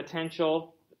 kinetic,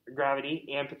 potential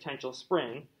gravity, and potential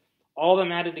spring. All of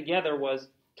them added together was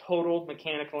total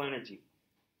mechanical energy.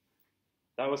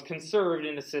 That was conserved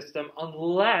in the system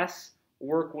unless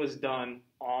work was done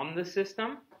on the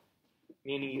system,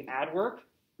 meaning you add work,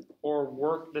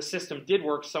 or the system did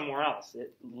work somewhere else.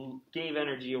 It gave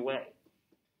energy away.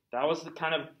 That was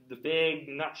the big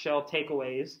nutshell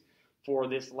takeaways for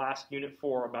this last Unit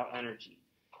 4 about energy.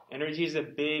 Energy is a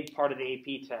big part of the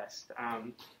AP test.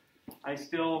 I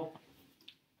still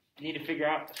need to figure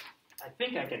out, I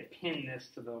think I could pin this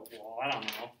to the wall, I don't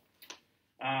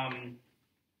know.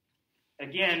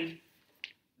 Again,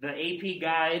 the AP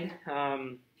guide,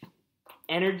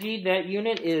 energy, that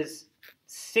unit is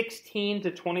 16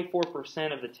 to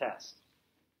 24% of the test.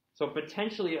 So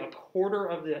potentially a quarter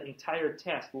of the entire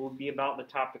test will be about the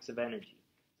topics of energy.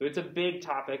 So it's a big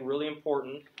topic, really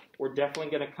important. We're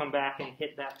definitely going to come back and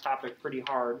hit that topic pretty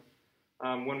hard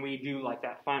when we do like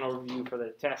that final review for the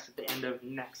test at the end of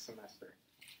next semester.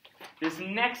 This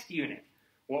next unit,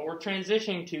 what we're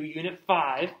transitioning to, Unit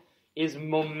 5, is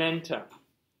momentum.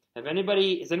 Has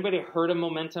anybody heard of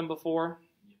momentum before?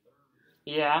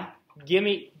 Yeah?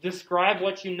 Describe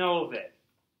what you know of it.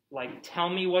 Like, tell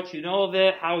me what you know of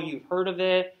it, how you've heard of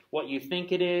it, what you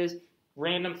think it is.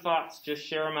 Random thoughts, just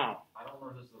share them out. I don't know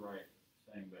if this is the right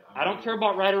thing, but I don't care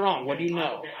about right or wrong. What do you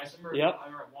know? Okay, I remember, Yep. I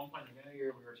remember at one point in the beginning of the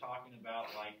year we were talking about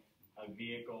like a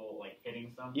vehicle like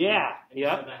hitting something. Yeah, and you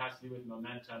yep. said that has to do with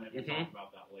momentum, and we'll talk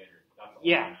about that later. That's all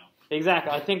Yeah. I know.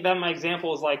 Exactly. I think that my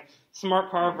example is like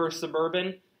smart car versus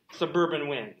suburban. Suburban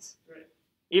wins. Right.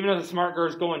 Even though the smart car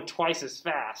is going twice as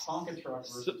fast. Tonka truck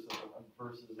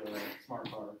versus a smart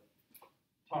car.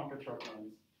 Tonka truck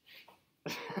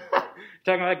runs.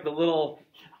 Talking like the little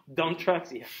dump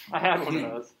trucks. Yeah, I had one of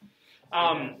those.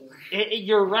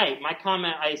 You're right. My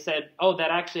comment, I said, oh,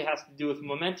 that actually has to do with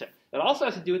momentum. It also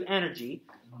has to do with energy.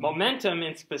 Momentum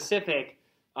in specific,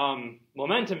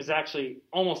 momentum is actually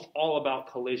almost all about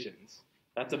collisions.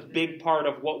 That's a big part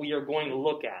of what we are going to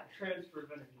look at. Transfer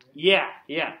of energy. Right?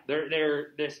 Yeah.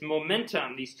 This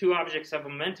momentum, these two objects have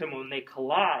momentum. When they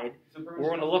collide, we're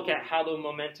going to look at how the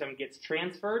momentum gets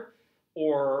transferred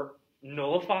or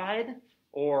nullified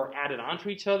or added onto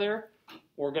each other.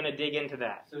 We're going to dig into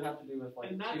that. So it has to do with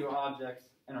like And that's- two objects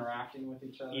interacting with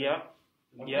each other. Yep.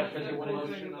 Yep. Because it What would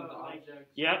is have it about, like,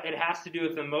 Yep, it has to do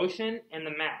with the motion and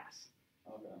the mass.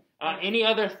 Okay. Any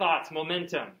other thoughts?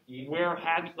 Momentum.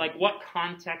 What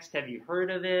context have you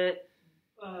heard of it?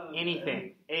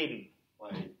 Anything. Aiden.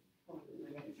 Like,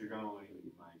 if you're going like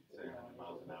say 100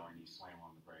 miles an hour and you slam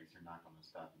on the brakes, you're not going to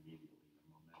stop immediately.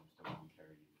 The momentum's still going to carry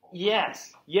you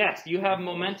forward. Yes, you have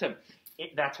momentum.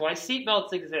 That's why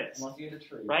seatbelts exist. Unless you hit a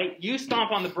tree. Right? You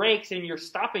stomp on the brakes and you're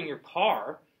stopping your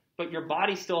car, but your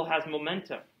body still has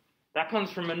momentum. That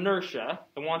comes from inertia.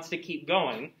 It wants to keep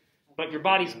going. But your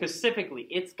body specifically,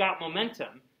 it's got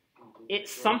momentum.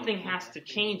 Something has to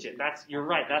change it. You're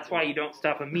right. That's why you don't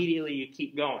stop immediately. You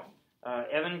keep going.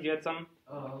 Evan, you had something?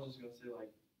 Oh, I was just gonna say,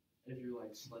 like, if you're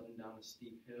like sledding down a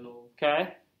steep hill,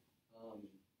 Okay.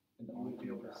 you wouldn't be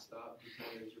able to stop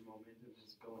because your momentum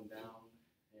is going down,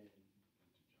 and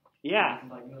Yeah.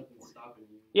 like nothing's stopping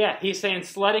you. Yeah, he's saying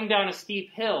sledding down a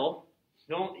steep hill,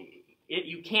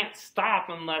 you can't stop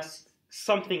unless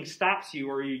something stops you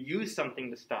or you use something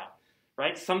to stop.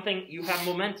 Right? You have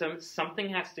momentum, something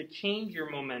has to change your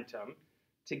momentum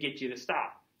to get you to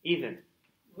stop. Ethan.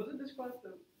 wasn't this class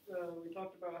that we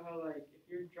talked about how like if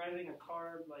you're driving a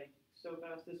car like so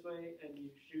fast this way and you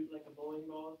shoot like a bowling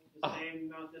ball the same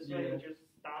amount this way, it just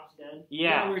stops dead.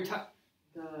 Yeah. we were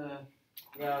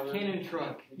the cannon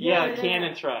truck. Yeah,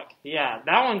 cannon truck. Yeah,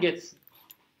 that one gets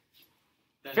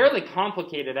fairly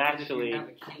complicated actually. If you have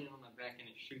a cannon on the back and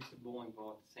it shoots a bowling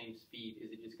ball at the same speed,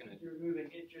 is it just gonna? You're moving.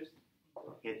 It just.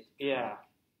 Yeah.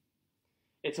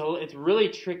 It's really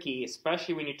tricky,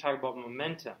 especially when you talk about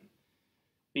momentum,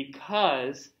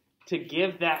 because to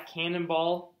give that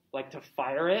cannonball, like to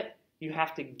fire it, you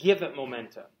have to give it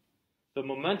momentum. The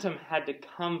momentum had to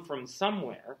come from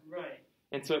somewhere. Right.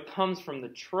 And so it comes from the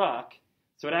truck.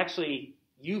 So it actually,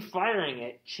 you firing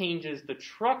it changes the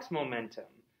truck's momentum.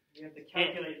 You have to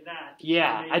calculate that.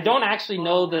 Yeah, I don't actually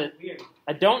know the. Weird.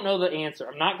 I don't know the answer.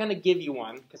 I'm not going to give you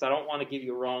one because I don't want to give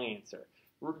you a wrong answer.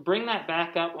 Bring that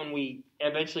back up when we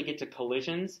eventually get to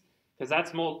collisions, because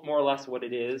that's more or less what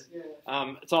it is.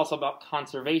 Yeah. It's also about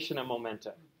conservation of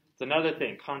momentum. It's another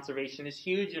thing. Conservation is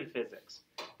huge in physics.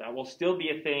 That will still be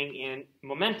a thing in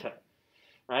momentum,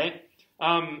 right?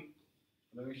 Maybe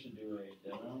we should do a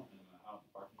demo out in the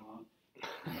parking lot.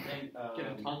 I think, Get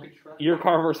a Tonka truck. Your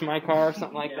car versus my car,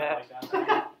 something like yeah, that.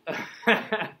 Like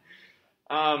that.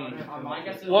 My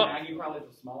guess is Maggie probably has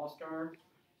the smallest car,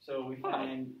 so we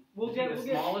find We'll get the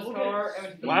smallest car.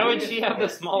 Why would she have the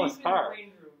smallest car?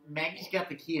 Maggie's got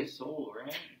the Kia Soul,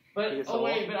 right? But Kia oh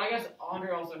wait, Soul? but I guess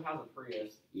Andre also has a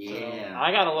Prius. Yeah.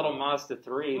 I got a little Mazda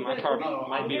 3. My car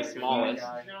might be the smallest.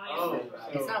 Oh,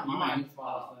 It's not mine.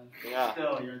 Yeah.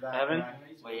 Still, you're that Evan? guy.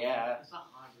 Well, yeah. It's not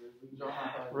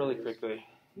Really quickly.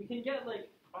 We can get like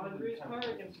Andre's car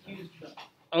against Q's truck.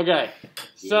 Okay.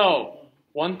 So,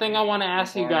 one thing I want to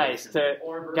ask you guys to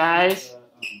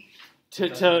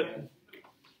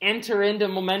enter into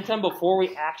momentum before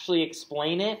we actually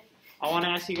explain it. I want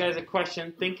to ask you guys a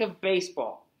question. Think of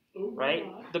baseball, right?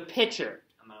 The pitcher.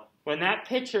 When that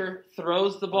pitcher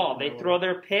throws the ball, they throw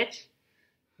their pitch,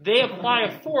 they apply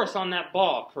a force on that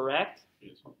ball, correct?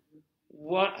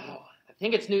 What? Oh, I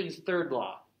think it's Newton's third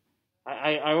law.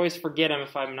 I always forget him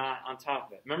if I'm not on top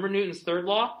of it. Remember Newton's third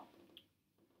law?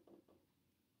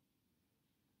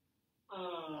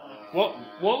 What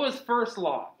was first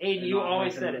law? Aiden, you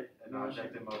always said it. An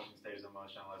object in motion stays in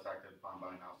motion unless acted upon by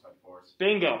an outside force.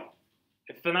 Bingo.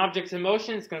 If an object's in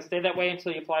motion, it's going to stay that way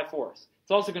until you apply force.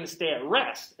 It's also going to stay at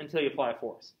rest until you apply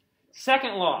force.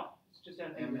 Second law, It's just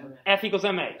F equals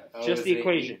ma. Just the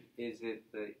equation. Is it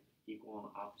the equal and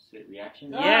opposite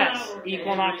reaction? Yes, okay.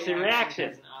 equal and opposite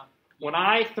reaction. When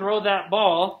I throw that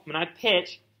ball, when I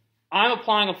pitch, I'm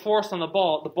applying a force on the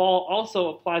ball. The ball also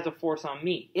applies a force on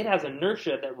me. It has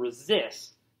inertia that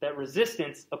resists. That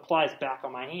resistance applies back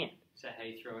on my hand. Is that how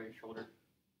you throw your shoulder?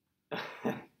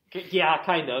 Yeah,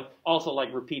 kind of. Also,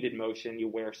 like repeated motion, you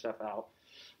wear stuff out.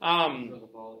 Throw the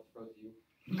ball, it throws you.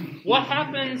 What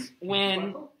happens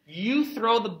when you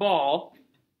throw the ball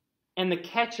and the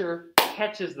catcher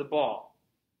catches the ball?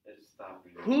 It's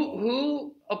stopping.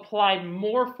 Who applied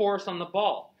more force on the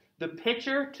ball? The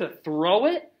pitcher to throw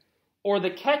it, or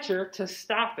the catcher to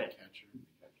stop it?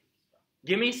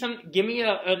 Give me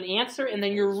an answer and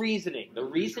then your reasoning. The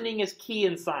reasoning is key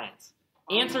in science.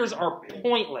 Answers are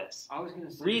pointless. I was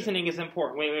gonna say Reasoning is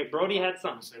important. Wait, Brody had I would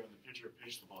something. say when the pitcher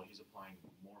pitched the ball, he's applying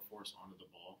more force onto the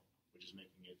ball, which is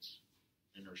making its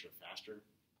inertia faster,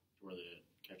 where the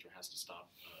catcher has to stop.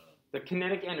 The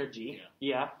kinetic energy.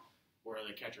 Yeah. Where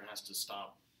the catcher has to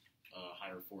stop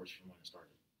higher force from when it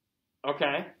started.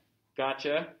 Okay.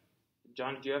 Gotcha.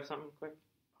 John, did you have something quick?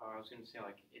 I was gonna say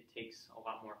like it takes a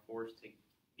lot more force to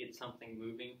get something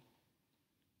moving,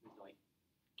 like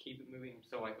keep it moving.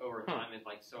 So like over time, it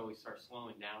like slowly starts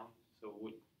slowing down. So it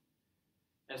would,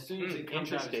 as soon as it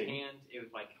comes out of his hand, it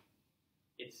was like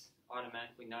it's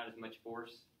automatically not as much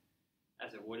force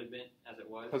as it would have been as it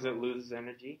was. Because it loses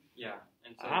energy. Yeah,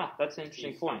 and so That's an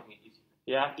interesting he's point. stopping it easier.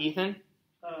 Yeah, Ethan.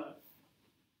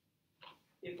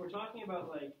 If we're talking about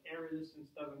like air resistance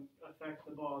doesn't affect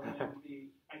the ball, then it would be,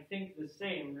 I think, the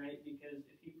same, right? Because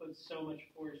if he puts so much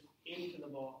force into the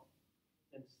ball,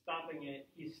 then stopping it,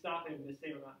 he's stopping the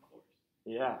same amount of force.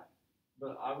 Yeah.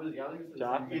 But I was going to say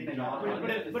Josh? the same thing. John was gonna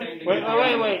say the same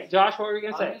thing Wait. Josh, what were you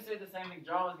I going was to going say? to say the same thing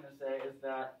John was going to say is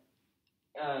that,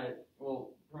 well,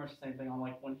 pretty much the same thing on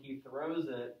like when he throws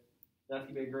it, that's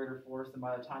going to be a greater force, and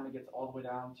by the time it gets all the way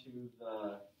down to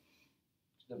the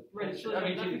Right, so I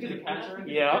mean, not to because the of catcher,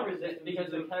 Yeah. air resistance,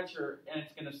 because the catcher, and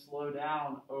it's going to slow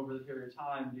down over the period of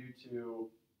time due to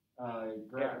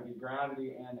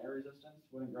Gravity and air resistance.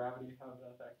 Wouldn't gravity have an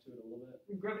effect to it a little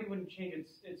bit? Gravity wouldn't change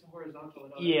its horizontal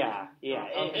at all. Yeah.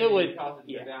 Okay, It would. cause it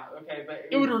to Yeah. go down. Okay, but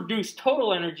It would reduce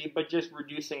total energy, but just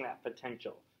reducing that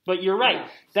potential. But you're right. Yeah,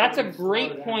 so That's a it would slow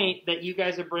great down. point that you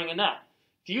guys are bringing up.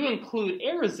 If you include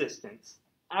air resistance,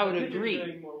 I would The pitcher's agree.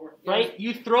 doing more work. Right?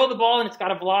 You throw the ball and it's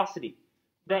got a velocity.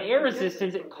 The air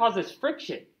resistance, it causes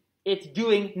friction. It's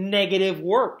doing negative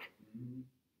work.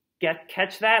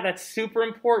 Catch that? That's super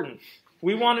important.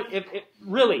 We want to, if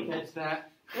really. Catch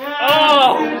that.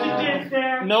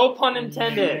 Oh! No pun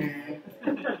intended.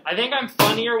 I think I'm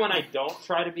funnier when I don't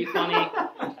try to be funny.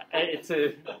 It's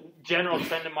a general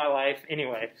trend in my life.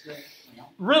 Anyway,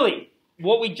 really,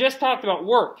 what we just talked about,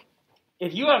 work.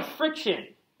 If you have friction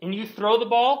and you throw the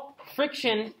ball,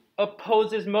 friction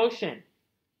opposes motion.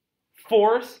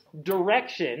 Force,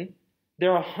 direction,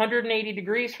 they're 180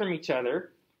 degrees from each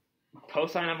other.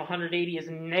 Cosine of 180 is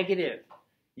negative.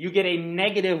 You get a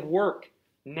negative work.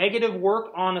 Negative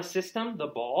work on a system, the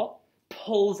ball,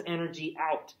 pulls energy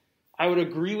out. I would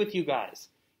agree with you guys.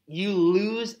 You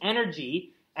lose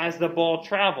energy as the ball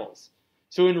travels.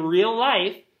 So in real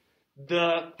life,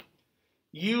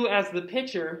 you as the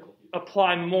pitcher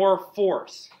apply more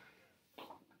force.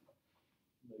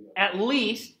 At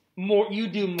least you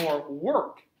do more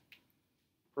work.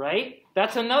 Right?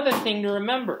 That's another thing to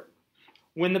remember.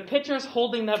 When the pitcher's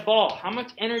holding that ball, how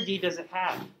much energy does it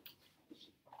have?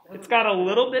 It's got a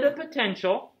little bit of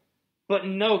potential, but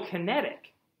no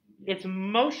kinetic. It's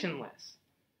motionless.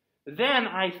 Then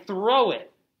I throw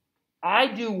it. I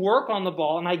do work on the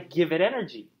ball and I give it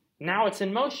energy. Now it's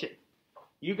in motion.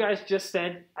 You guys just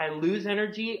said I lose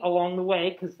energy along the way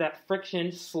because that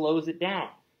friction slows it down.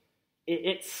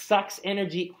 It sucks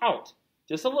energy out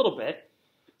just a little bit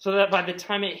so that by the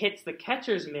time it hits the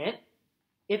catcher's mitt,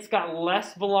 it's got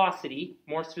less velocity,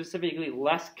 more specifically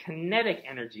less kinetic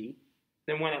energy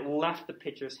than when it left the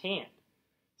pitcher's hand.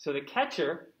 So the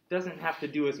catcher doesn't have to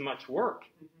do as much work.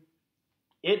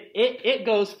 It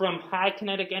goes from high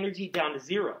kinetic energy down to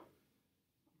zero.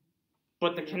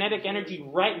 But the kinetic energy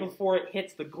right before it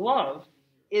hits the glove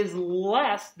is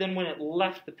less than when it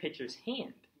left the pitcher's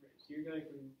hand. So you're going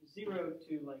from 0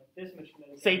 to like this much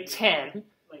kinetic Say energy. 10.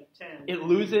 Like 10. It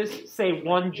loses, say,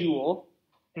 1 joule.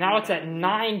 Now it's at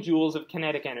 9 joules of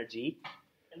kinetic energy.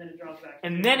 And then it drops back.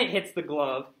 And then it hits the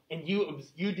glove, and you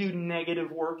do negative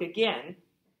work again.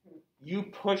 You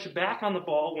push back on the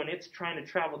ball when it's trying to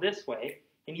travel this way,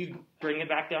 and you bring it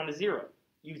back down to 0.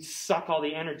 You suck all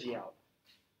the energy out.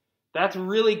 That's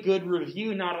really good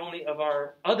review, not only of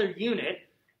our other unit,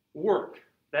 work.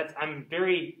 I'm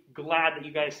very glad that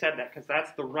you guys said that, because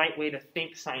that's the right way to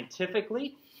think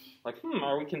scientifically. Like,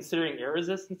 are we considering air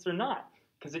resistance or not?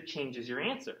 Because it changes your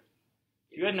answer.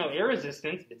 If you had no air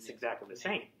resistance, it's exactly the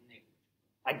same.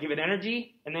 I give it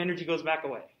energy, and the energy goes back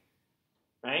away.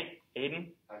 Right? Aiden?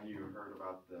 Have you heard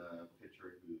about the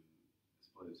pitcher who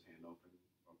split his hand open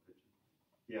while pitching?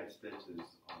 He had stitches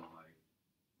on like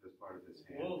this part of his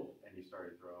hand, and he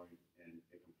started throwing, and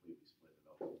it completely split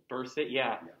it open. Burst it,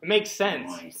 yeah. It makes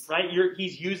sense, Nice. right?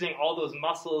 He's using all those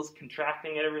muscles,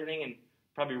 contracting and everything, and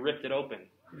probably ripped it open.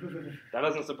 That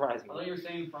doesn't surprise I thought me. you were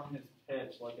saying from his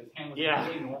pitch, like his hand was Yeah.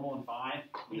 really normal and fine.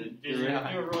 He Did just you do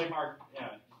really? a really hard,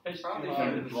 pitch Probably too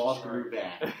send hard. the ball through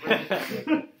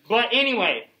back. But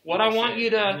anyway, what I want you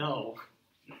to, No.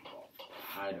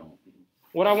 I don't.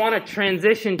 what I want to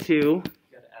transition to, You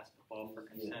gotta ask the ball for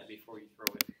consent before you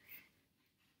throw it.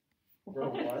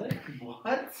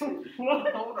 What?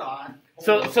 Hold on.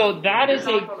 so that is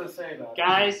You're a, not gonna say that.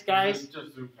 guys, Just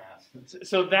zoom past.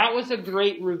 so that was a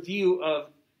great review of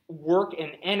work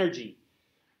and energy.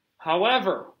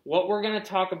 However, what we're going to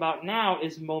talk about now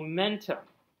is momentum.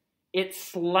 It's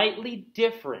slightly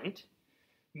different.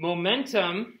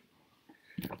 Momentum,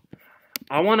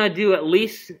 I want to do at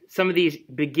least some of these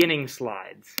beginning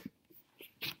slides.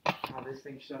 Oh, this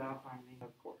thing shut off on me, of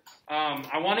course.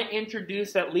 I want to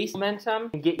introduce at least momentum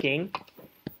and getting.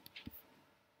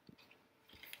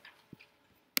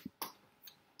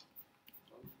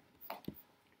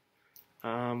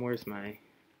 Where's my...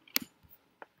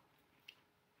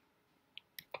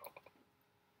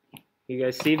 You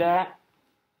guys see that?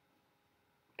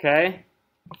 Okay.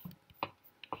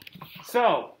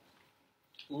 So,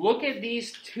 look at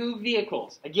these two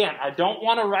vehicles. Again, I don't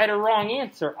want a right or wrong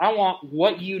answer. I want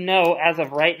what you know as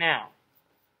of right now.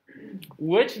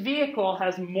 Which vehicle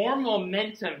has more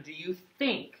momentum, do you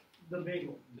think? The big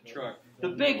one. The truck. The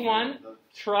big one,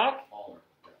 truck.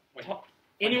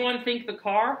 Anyone think the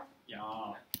car?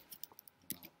 Yeah.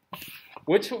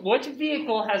 Which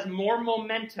vehicle has more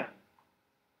momentum?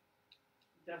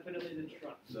 Definitely the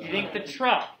truck. You think the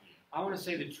truck? I want to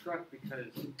say the truck because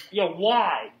Yeah,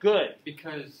 why? Good.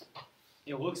 because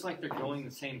it looks like they're going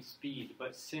the same speed,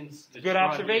 but since the Good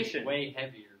truck observation. is way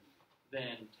heavier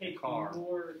than the Take car,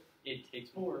 more, it takes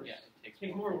force. Yeah, it takes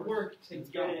take more force. work to It's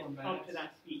get got it more up to mass.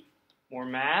 that speed. More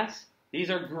mass. These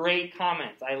are great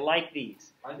comments. I like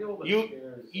these. I feel a bit You-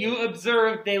 scared. You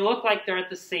observe they look like they're at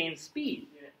the same speed.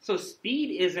 Yeah. So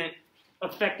speed isn't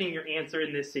affecting your answer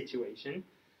in this situation.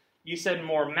 You said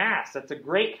more mass. That's a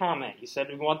great comment. You said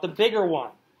we want the bigger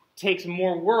one. Takes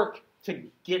more work to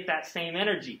get that same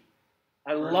energy.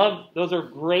 I love those are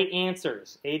great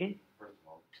answers. Aiden? First of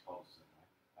all, false.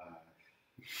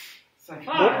 Second,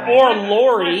 Or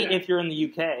Lori if you're in the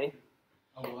UK.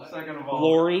 second of all,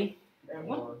 Lori.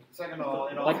 Second of all,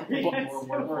 it Like- also takes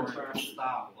more work for it to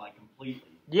stop like completely.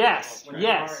 Yes. When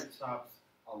Yes. a car stops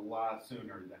a lot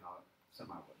sooner than a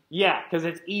semi would. Yeah, because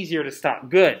it's easier to stop.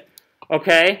 Good.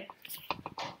 Okay.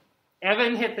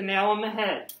 Evan hit the nail on the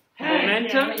head.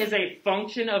 Momentum is a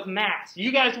function of mass.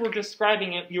 You guys were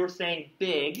describing it. You were saying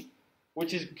big,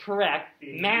 which is correct.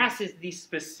 Mass is the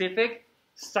specific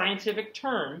scientific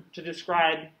term to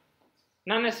describe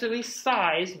not necessarily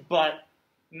size, but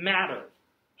matter,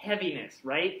 heaviness,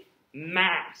 right?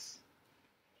 Mass.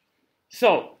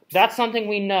 So that's something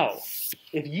we know.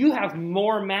 If you have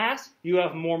more mass, you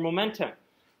have more momentum,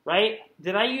 right?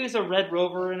 Did I use a Red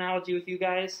Rover analogy with you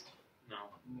guys? No.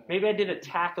 Maybe I did a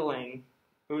tackling.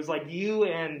 It was like you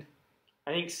and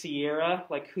I think Sierra,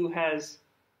 like who has...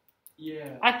 Yeah.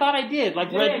 I thought I did,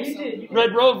 like Yeah, Red, you did.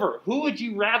 Red Rover. Who would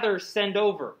you rather send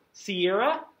over,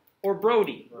 Sierra or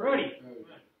Brody? Brody.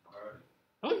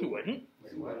 Oh, you wouldn't.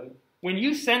 Wait, what? When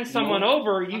you send someone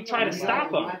over, you try to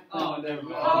stop them. Oh, never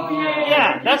mind. Oh, yeah.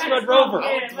 Yeah, that's Red Rover.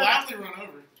 I would gladly run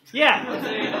over.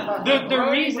 Yeah. The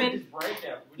reason...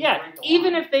 Yeah,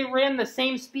 even if they ran the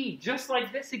same speed, just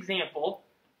like this example,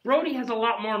 Brody has a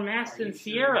lot more mass than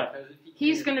Sierra.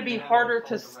 He's going to be harder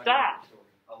to stop.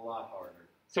 A lot harder.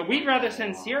 So we'd rather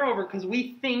send Sierra over because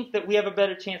we think that we have a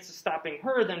better chance of stopping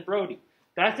her than Brody.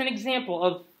 That's an example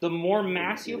of the more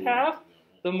mass you have,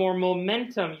 the more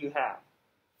momentum you have.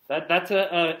 That's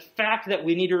a fact that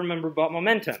we need to remember about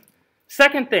momentum.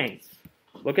 Second thing,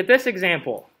 look at this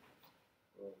example.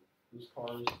 Whose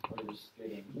cars are just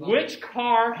skidding? Which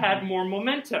car had more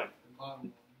momentum?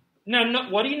 No,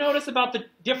 what do you notice about the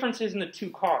differences in the two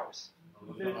cars?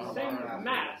 The same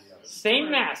mass.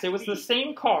 Same mass. It was the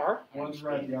same car, One's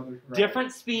red, the other's red.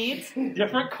 different speeds,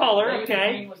 different color, Maybe the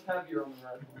okay? paint was heavier on the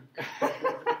red one.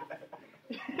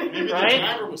 Maybe Right? the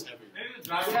driver was heavy.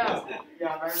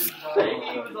 Maybe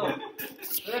it was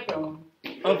a victim.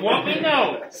 Of what we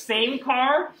know, same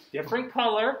car, different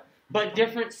color, but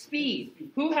different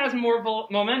speed. Who has more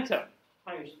momentum?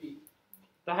 Higher speed.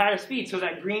 The higher speed. So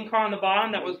that green car on the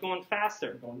bottom that was going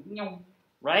faster,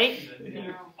 right?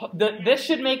 This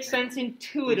should make sense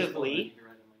intuitively,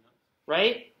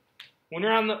 right? When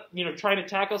you're on the, trying to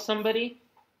tackle somebody,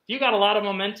 if you got a lot of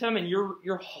momentum and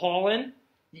you're hauling,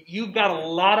 you've got a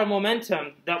lot of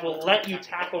momentum that will let you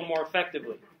tackle more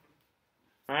effectively.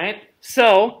 All right?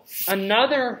 So,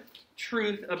 another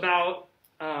truth about,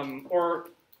 or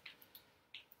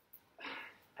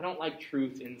I don't like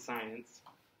truth in science.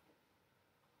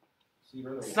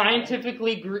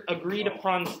 Scientifically agreed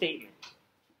upon statement.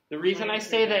 The reason I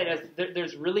say that is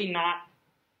there's really not,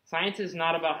 science is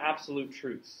not about absolute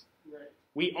truths. Right.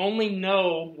 We only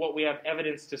know what we have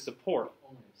evidence to support.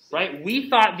 Right? We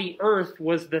thought the Earth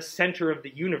was the center of the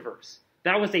universe.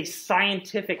 That was a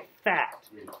scientific fact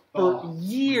for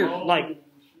years, like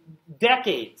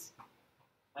decades.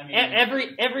 I mean,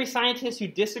 Every scientist who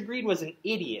disagreed was an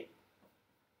idiot.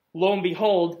 Lo and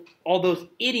behold, all those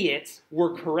idiots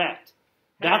were correct.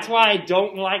 That's why I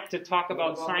don't like to talk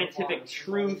about scientific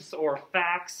truths or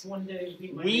facts. One day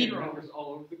you We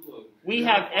all over the globe. We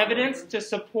have evidence to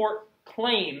support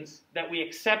claims that we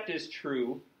accept as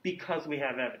true because we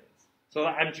have evidence. So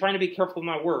I'm trying to be careful with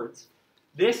my words.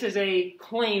 This is a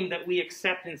claim that we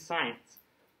accept in science.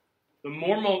 The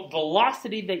more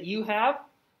velocity that you have,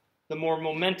 the more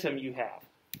momentum you have.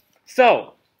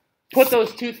 So, put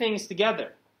those two things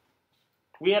together.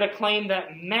 We had a claim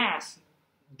that mass,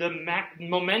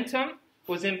 momentum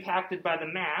was impacted by the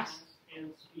mass.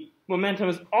 and speed. Momentum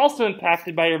is also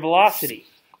impacted by your velocity.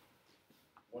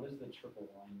 what is the triple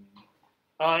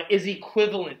line mean? Is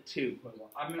equivalent to.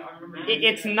 I remember.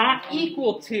 It's not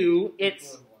equal to,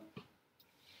 it's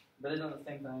But it's not the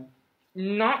same thing.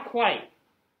 not quite.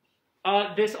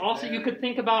 This also you could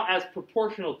think about as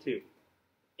proportional to.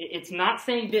 It's not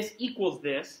saying this equals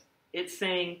this. It's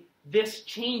saying this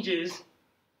changes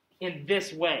in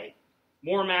this way.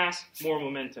 More mass, more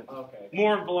momentum. Okay.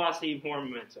 More velocity, more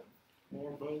momentum.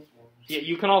 More both. Yeah,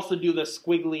 you can also do the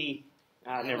squiggly.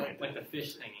 Never mind. Like the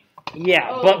fish thingy. Yeah,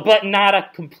 Oh. but not a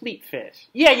complete fish.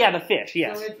 Yeah, the fish.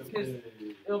 Yes. So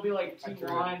it'll be like two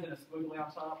lines and a squiggly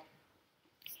on top.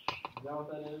 Is that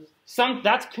what that is?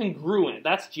 That's congruent.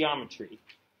 That's geometry.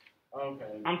 Okay.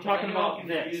 I'm talking about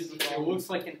this. It looks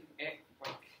like an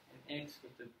X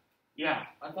with the Yeah.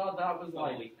 I thought that was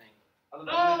like. bubbly thing. I thought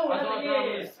that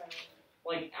was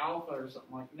like alpha or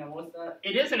something like. No, what's that?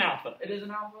 It is an alpha. It is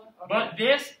an alpha. Okay. But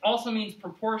this also means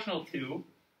proportional to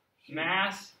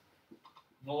mass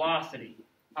velocity.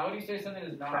 How would you say something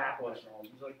is not proportional? Would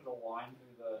you like put a line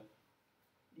through the?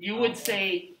 You would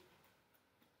say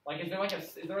Like, is there like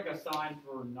a sign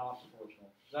for not proportional?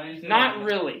 not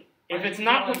really. If it's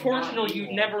not proportional,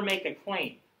 you'd never make a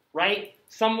claim, right?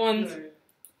 Someone's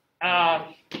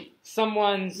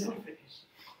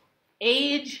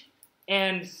age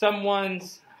and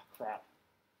someone's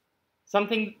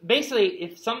something. Basically,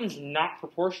 if something's not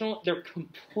proportional, they're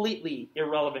completely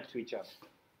irrelevant to each other,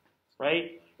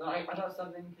 right? So I thought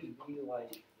something could be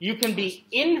like. You can be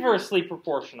inversely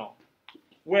proportional,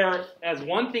 where as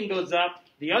one thing goes up,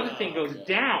 the other thing goes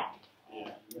down.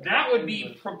 Yeah. That would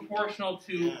be proportional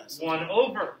to 1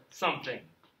 over something,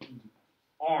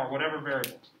 or whatever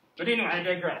variable. But anyway, I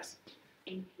digress.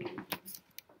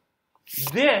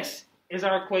 This is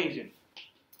our equation.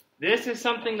 This is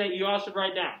something that you all should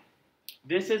write down.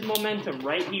 This is momentum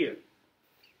right here.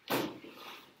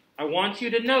 I want you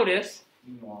to notice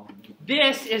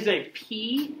this is a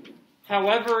P.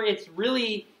 However, it's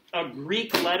really a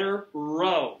Greek letter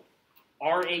rho.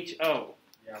 R-H-O.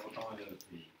 Yeah, we're calling it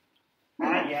a P.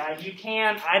 Yeah, you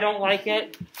can. I don't like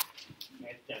it.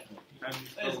 It's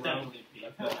definitely P.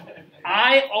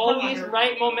 I always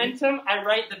write momentum. I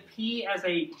write the P as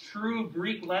a true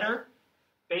Greek letter.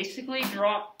 Basically,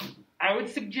 I would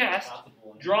suggest,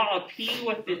 draw a P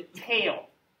with the tail.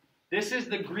 This is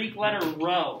the Greek letter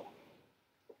rho.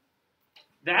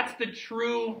 That's the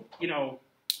true,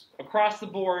 across the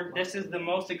board, this is the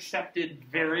most accepted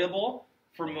variable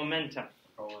for momentum.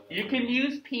 You can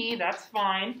use P, that's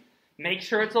fine. Make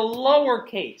sure it's a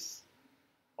lowercase.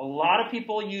 A lot of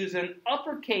people use an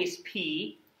uppercase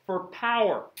P for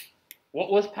power. What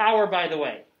was power, by the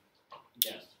way?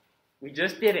 Yes. We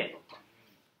just did it.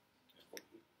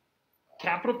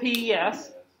 Capital P,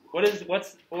 yes. What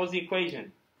was the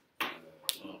equation?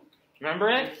 Remember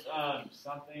it? It's,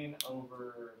 something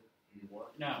over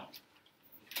work. No.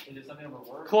 Is it something over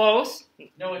work? Close.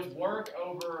 No, it's work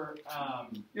over.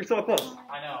 You're so close.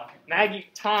 I know. Maggie,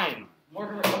 time.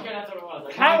 Work over. Okay, that's what it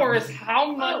was. Power is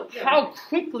how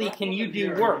quickly can you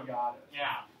do work.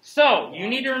 Yeah. So you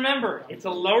need to remember it's a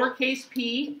lowercase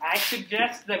p. I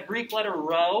suggest the Greek letter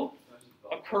rho,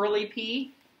 a curly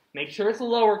p. Make sure it's a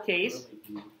lowercase.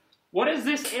 What does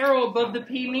this arrow above the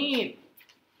p mean?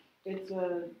 It's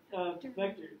a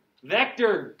vector.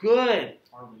 Vector. Good.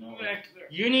 Vector.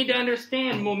 You need to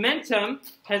understand momentum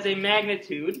has a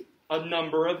magnitude, a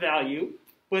number, a value,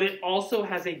 but it also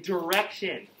has a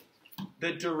direction.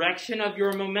 The direction of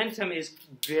your momentum is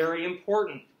very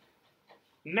important.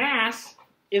 Mass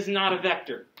is not a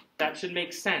vector. That should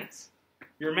make sense.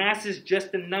 Your mass is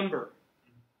just a number.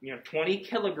 20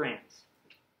 kilograms.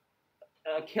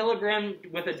 A kilogram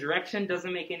with a direction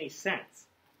doesn't make any sense.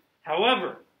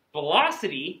 However,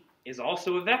 velocity is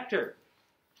also a vector.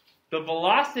 The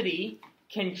velocity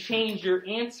can change your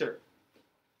answer,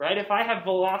 right? If I have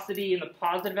velocity in the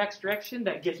positive x direction,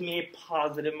 that gives me a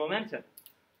positive momentum.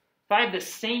 If I have the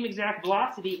same exact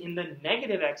velocity in the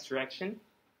negative x direction,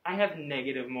 I have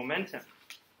negative momentum.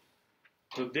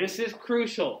 So this is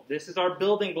crucial. This is our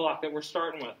building block that we're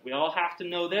starting with. We all have to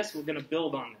know this. We're going to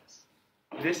build on this.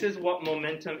 This is what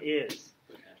momentum is.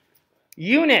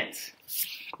 Units.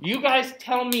 You guys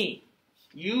tell me.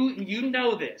 You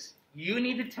know this. You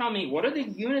need to tell me, what are the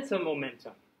units of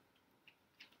momentum?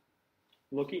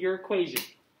 Look at your equation.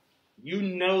 You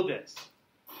know this.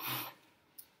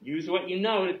 Use what you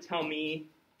know to tell me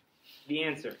the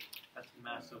answer. That's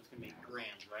mass, so it's going to be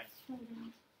grams,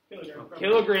 right?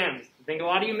 Kilograms. I think a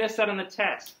lot of you missed that on the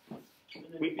test.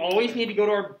 We always need to go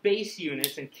to our base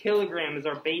units, and kilogram is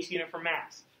our base unit for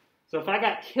mass. So if I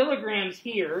got kilograms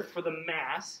here for the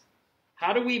mass,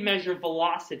 how do we measure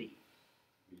velocity?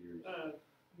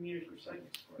 Meters per second.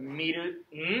 Meter,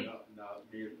 No,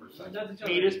 meters per second.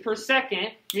 meters per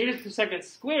second. Meters per second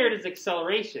squared is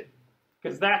acceleration,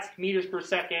 because that's meters per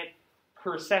second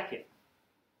per second.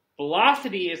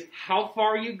 Velocity is how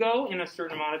far you go in a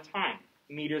certain amount of time,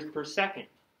 meters per second.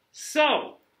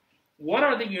 So, what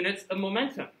are the units of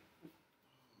momentum?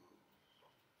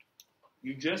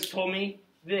 You just told me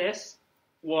this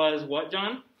was what,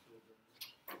 John?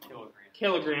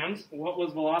 kilograms. What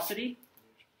was velocity?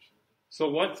 So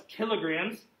what's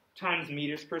kilograms times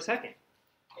meters per second?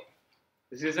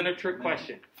 This isn't a trick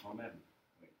question. Momentum.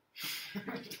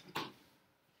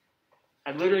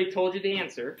 I literally told you the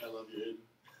answer. I love you,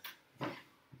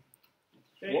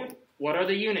 What are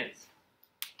the units?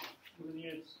 What are the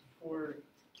units for?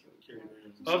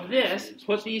 Aiden. Of this,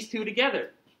 put these two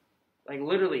together. Like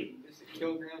literally. Is it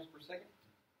kilograms per second?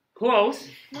 Close.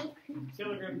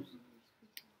 Kilograms.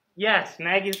 Yes,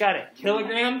 Maggie's got it.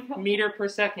 Kilogram meter per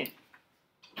second.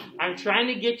 I'm trying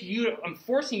to get you, I'm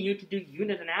forcing you to do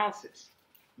unit analysis.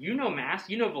 You know mass,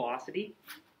 you know velocity.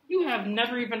 You have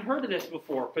never even heard of this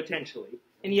before, potentially.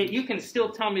 And yet you can still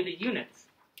tell me the units.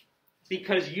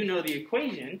 Because you know the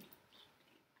equation.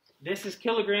 This is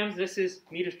kilograms, this is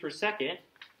meters per second.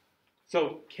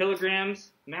 So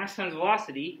kilograms, mass times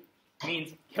velocity,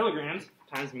 means kilograms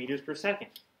times meters per second.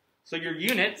 So your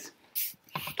units,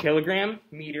 kilogram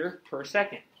meter per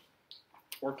second.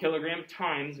 Or kilogram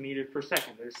times meter per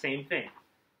second. They're the same thing.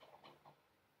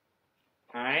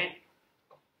 Alright?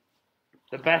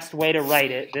 The best way to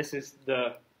write it, this is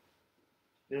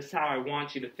how I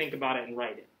want you to think about it and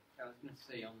write it. I was gonna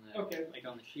say on the like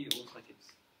on the sheet, it looks like it's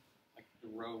like the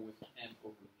row with m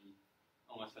over v,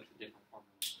 unless that's a different formula.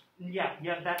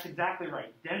 Yeah, that's exactly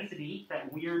right. Density,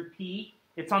 that weird P,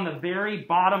 it's on the very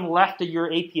bottom left of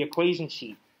your AP equation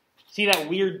sheet. See that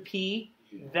weird P?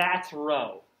 That's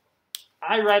rho.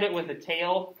 I write it with a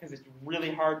tail because it's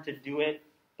really hard to do it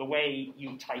the way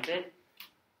you type it.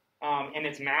 And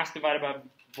it's mass divided by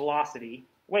velocity.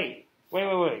 Wait.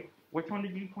 Which one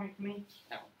did you point to me?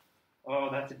 That Oh,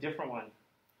 that's a different one.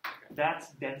 That's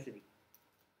density.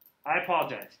 I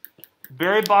apologize.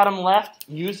 Very bottom left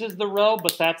uses the rho,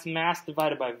 but that's mass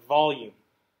divided by volume.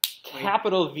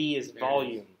 Capital V is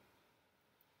volume.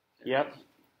 Yep.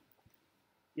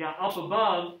 Yeah, up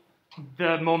above,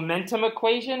 the momentum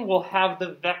equation will have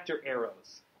the vector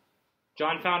arrows.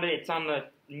 John found it. It's on the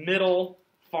middle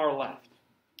far left.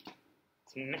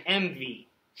 It's MV.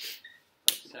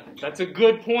 That's a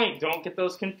good point. Don't get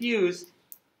those confused.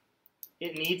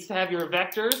 It needs to have your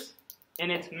vectors,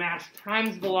 and it's mass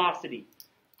times velocity,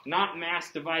 not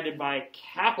mass divided by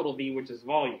capital V, which is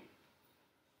volume.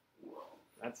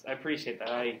 I appreciate that.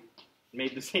 I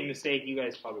made the same mistake. You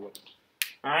guys probably wouldn't.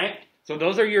 All right? So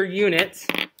those are your units.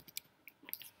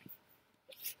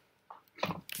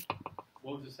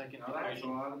 What was the second Now that's a equation?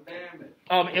 lot of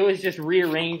damage. It was just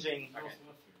rearranging.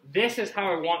 This is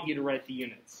how I want you to write the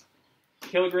units.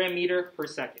 Kilogram meter per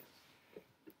second.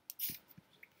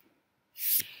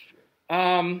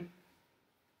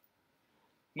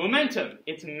 Momentum.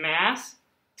 It's mass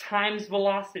times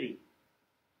velocity.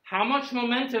 How much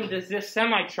momentum does this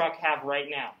semi-truck have right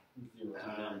now?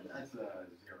 That's a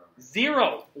zero.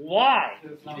 Zero. Why?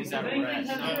 Is that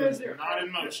They're not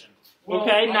in motion.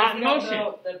 Okay, not in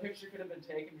motion. That picture could have been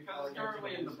taken before Because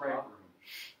currently in the break room.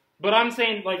 But I'm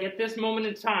saying, like, at this moment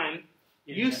in time,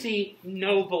 you see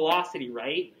no velocity,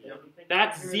 right?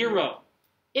 That's zero.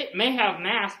 It may have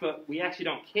mass, but we actually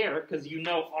don't care because you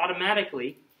know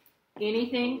automatically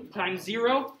anything times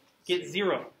zero gets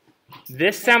zero.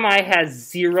 This semi has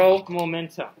zero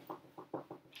momentum.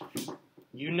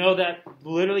 You know that,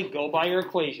 literally go by your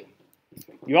equation.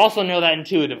 You also know that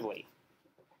intuitively.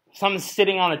 If something's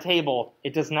sitting on the table,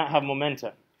 it does not have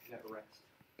momentum.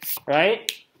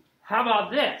 Right? How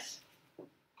about this?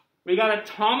 We got a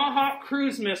Tomahawk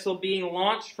cruise missile being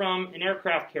launched from an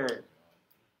aircraft carrier.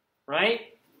 Right?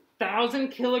 1,000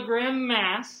 kilogram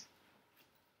mass,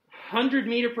 100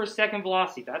 meter per second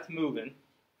velocity. That's moving.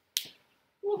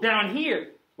 Down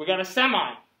here, we got a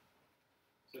semi.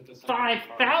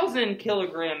 5,000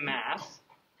 kilogram mass,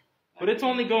 but it's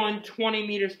only going 20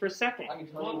 meters per second. I can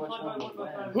tell you which one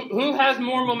was bad. Who has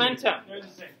more momentum? They're the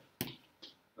same.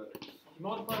 You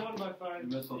multiply one by 5,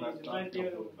 The missile you that's divide not the other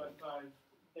double. one by 5,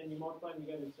 then you multiply them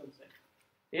together, it's still the same.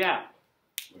 Yeah.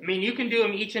 I mean, you can do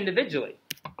them each individually.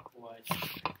 What?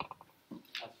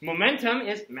 Momentum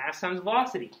is mass times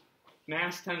velocity.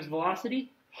 Mass times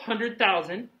velocity,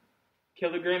 100,000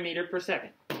 kilogram meter per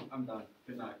second. I'm done.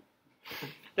 Good night.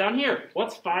 Down here,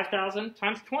 what's 5,000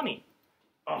 times 20?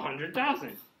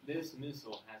 100,000. This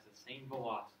missile has the same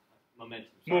velocity, momentum.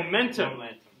 Momentum.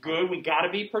 Good, we got to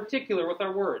be particular with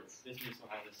our words. This missile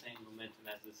has the same momentum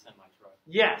as this semi-truck.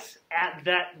 Yes, at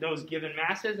those given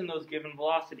masses and those given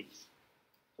velocities.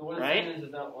 So what it's Right? saying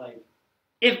is that like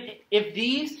If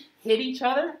these hit each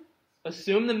other,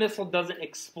 assume the missile doesn't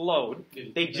explode.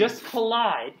 They just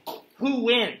collide. Who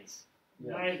wins?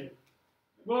 Neither.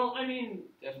 Well, I mean,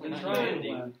 Definitely the not triangle unity.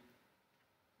 plan.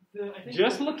 I think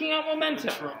Just looking at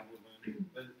momentum.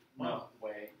 No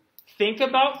way. Think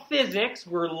about physics.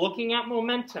 We're looking at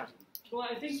momentum. Well,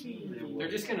 I think They're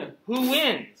just gonna. Who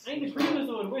wins? I think the cruise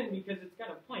missile would win because it's got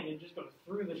a plane. It just goes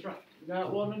through the truck.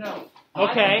 No.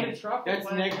 Okay. I think the truck That's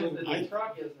will win because negligible.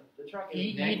 The truck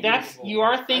is You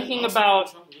are thinking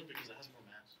about Because it has more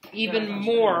mass. even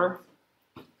more.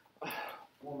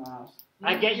 More mass.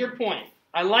 I get your point.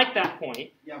 I like that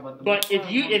point. Yeah, But if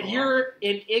you're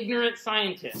an ignorant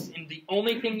scientist and the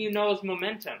only thing you know is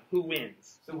momentum, who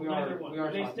wins? So we Neither are. one. We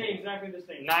are. They talking stay exactly the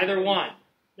same. Neither one.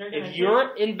 They're gonna If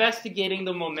you're investigating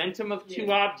the momentum of two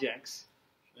Yeah. objects,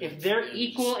 if they're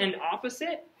equal and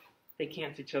opposite, they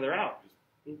cancel each other out.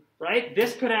 Right?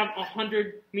 This could have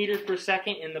 100 meters per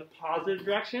second in the positive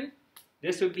direction.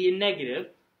 This would be a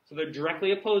negative. So they're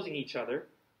directly opposing each other.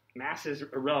 Mass is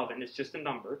irrelevant. It's just a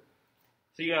number.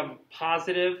 So you have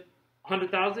positive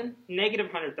 100,000, negative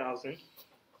 100,000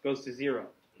 goes to 0.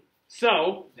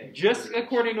 So, just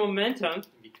according to momentum,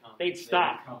 they'd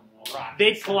stop.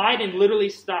 They'd collide and literally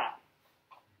stop.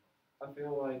 I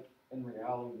feel like in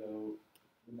reality though,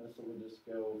 the missile would just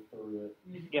go through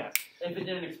it. Yes. If it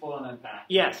didn't explode on impact.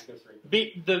 Yes. It would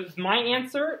just go straight My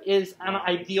answer is an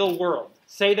ideal world.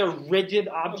 Say they're rigid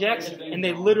objects and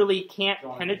they literally can't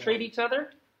penetrate each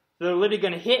other. They're literally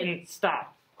going to hit and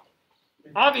stop.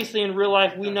 Obviously, in real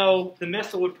life, we know the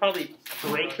missile would probably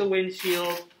break the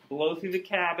windshield, blow through the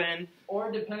cabin. Or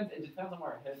it depends on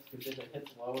where it hits, because if it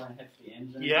hits lower and hits the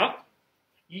engine. Yep.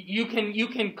 You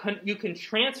can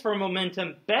transfer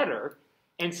momentum better,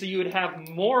 and so you would have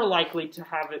more likely to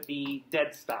have it be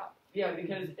dead stop. Yeah,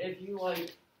 because if you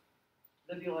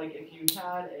if you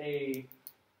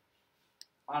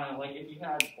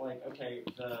had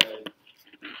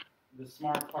the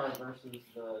smart car versus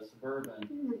the Suburban,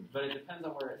 but it depends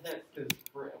on where it hits.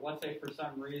 Because let's say for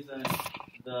some reason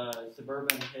the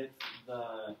Suburban hits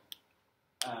the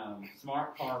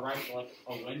smart car right to like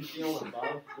a windshield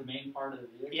above the main part of the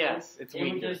vehicle. Yes, it's it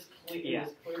would weaker. just clear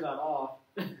that off.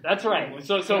 That's right.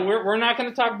 So we're not going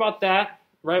to talk about that,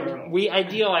 right? We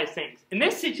idealize things. In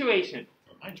this situation,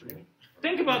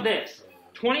 think about this: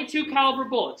 22 caliber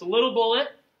bullet. It's a little bullet,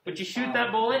 but you shoot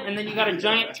that bullet, and then you got a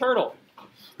giant turtle.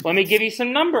 Let me give you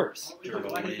some numbers. No,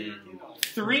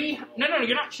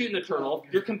 you're not shooting the turtle.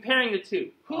 You're comparing the two.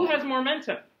 Who has more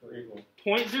momentum?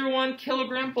 0.01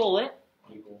 kilogram bullet,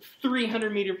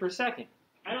 300 meters per second.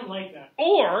 I don't like that.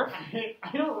 Or I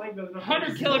don't like those numbers.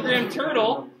 100 kilogram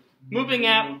turtle moving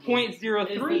at 0.03. Is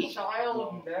the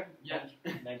child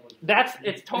negligent?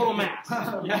 It's total mass.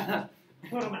 Yeah.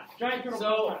 Total mass. Giant turtle.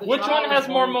 So Which one has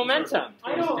more momentum?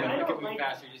 I don't It could like be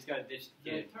faster. You just gotta ditch the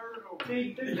kid.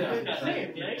 they're the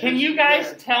same, right? Can you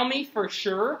guys tell me for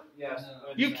sure? Yes.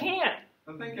 You can.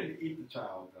 I'm thinking eat the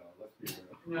child, though. Let's be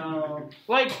real. No.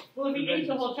 Like, Well, if he ate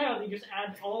the whole child, he just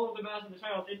adds all of the mass of the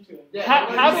child into it. Yeah,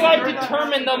 how do I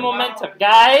determine the momentum?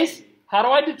 Guys, how do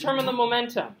I determine the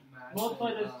momentum?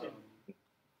 Multiply those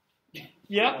two.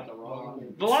 Yep.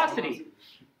 Velocity.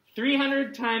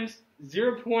 300 times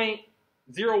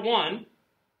 0.01,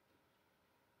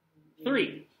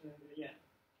 3, Yeah.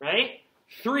 right?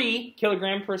 3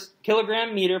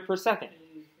 kilogram meter per second.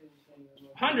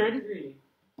 100.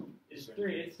 It's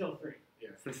 3. It's still 3.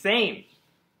 It's the same.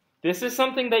 This is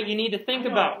something that you need to think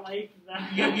about. Like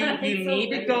that. You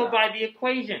need to go by the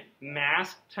equation.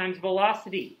 Mass times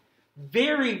velocity.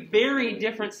 Very, very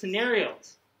different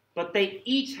scenarios. But they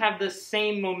each have the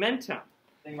same momentum.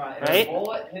 Think about it. If Right? a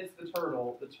bullet hits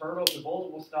the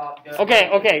bullet will stop.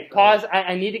 Okay, pause.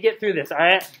 I need to get through this,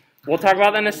 alright? We'll talk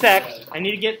about that in a sec. I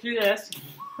need to get through this.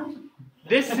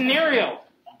 This scenario,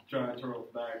 Giant turtle's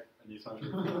back, and he's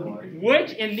 100.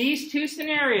 which in these two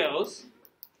scenarios,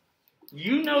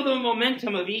 you know the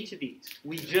momentum of each of these.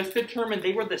 We just determined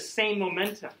they were the same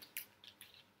momentum.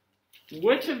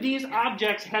 Which of these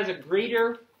objects has a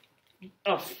greater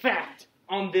effect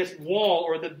on this wall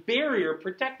or the barrier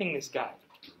protecting this guy?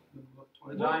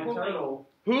 The giant turtle.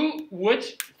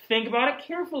 Think about it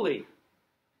carefully.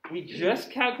 We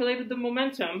just calculated the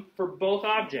momentum for both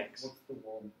objects. What's the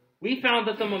wall? We found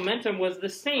that the momentum was the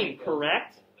same,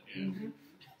 correct?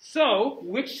 So,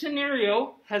 which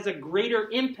scenario has a greater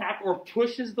impact or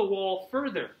pushes the wall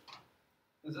further?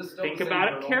 Is this still Think the same about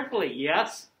it turtle? carefully.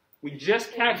 Yes, we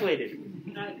just calculated.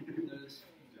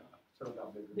 Turtle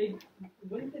got bigger.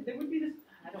 They would be this.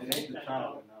 I don't And like eat the that.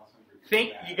 child, and now 100.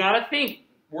 Think. You gotta think.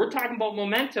 We're talking about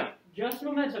momentum. Just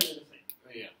momentum is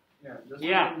the same. Yeah. Just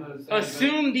Yeah. leave them the same,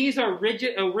 Assume these are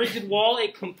a rigid wall.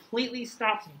 It completely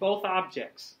stops both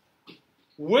objects.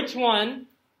 Which one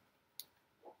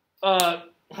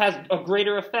has a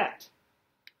greater effect?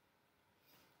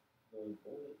 but the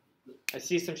bullet- I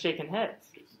see some shaking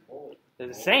heads. the bullet. They're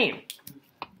the same.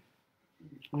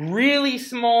 Really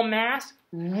small mass,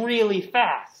 really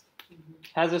fast.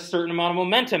 has a certain amount of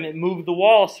momentum. It moved the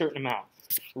wall a certain amount.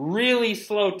 Really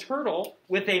slow turtle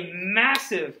with a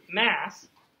massive mass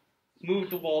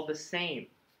moved the wall the same.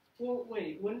 Well,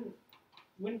 wait, wouldn't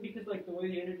because like the way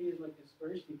the energy is like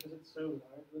dispersed because it's so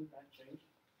large, wouldn't that change?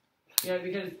 Yeah,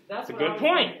 because that's a what good I was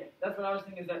point. Thinking. That's what I was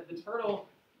thinking is that the turtle.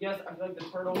 Yes, I feel like the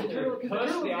turtle would push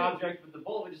turtle the object, but the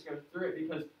bullet would just go through it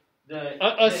because it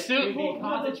would be Well,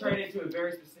 concentrated to a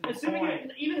very specific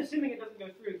point. Even assuming it doesn't go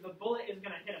through, the bullet is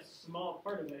going to hit a small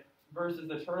part of it. Versus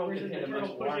the turtle Versus could the hit a much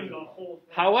turtle pushing larger the one. whole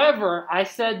thing. However, I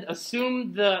said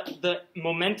assume the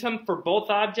momentum for both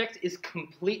objects is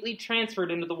completely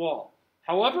transferred into the wall.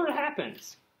 However it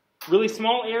happens, really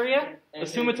small area,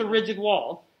 assume it's a rigid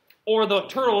wall, or the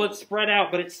turtle, it's spread out,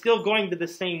 but it's still going to the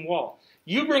same wall.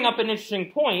 You bring up an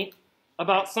interesting point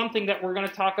about something that we're going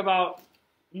to talk about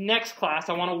next class.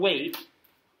 I want to wait.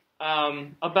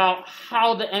 About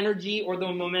how the energy or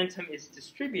the momentum is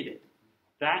distributed.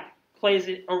 That plays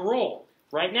a role.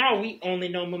 Right now, we only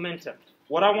know momentum.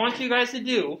 What I want you guys to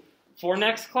do for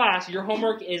next class, your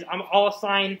homework is I'll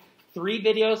assign 3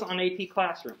 videos on AP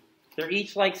Classroom. They're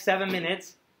each like 7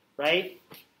 minutes, right?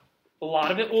 A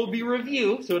lot of it will be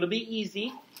review, so it'll be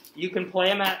easy. You can play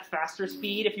them at faster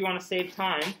speed if you want to save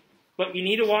time. But you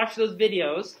need to watch those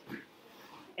videos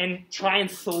and try and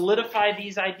solidify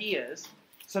these ideas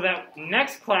so that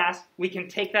next class we can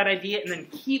take that idea and then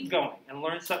keep going and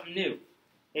learn something new.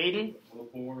 Aiden?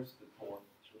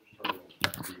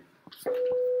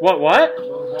 What?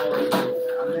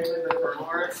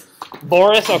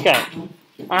 Boris, okay.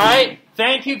 All right,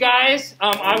 thank you guys.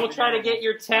 I will try to get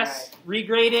your tests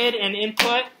regraded and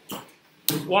input.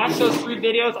 Watch those 3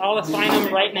 videos. I'll assign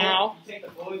them right now.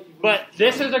 But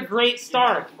this is a great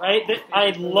start, right? I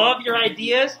love your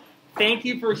ideas. Thank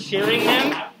you for sharing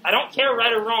them. I don't care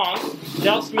right or wrong. It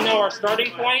helps me know our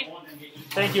starting point.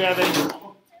 Thank you, Evan.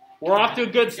 We're off to a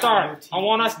good start. I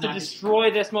want us to destroy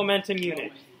this momentum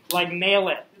unit. Like, nail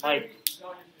it. Like,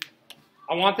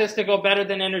 I want this to go better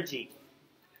than energy.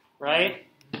 Right?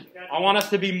 I want us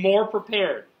to be more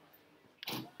prepared.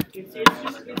 It's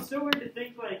so weird to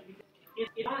think, like,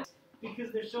 it's not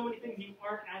because there's so many things you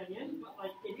aren't adding in, but,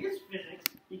 like, it is physics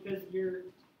because you're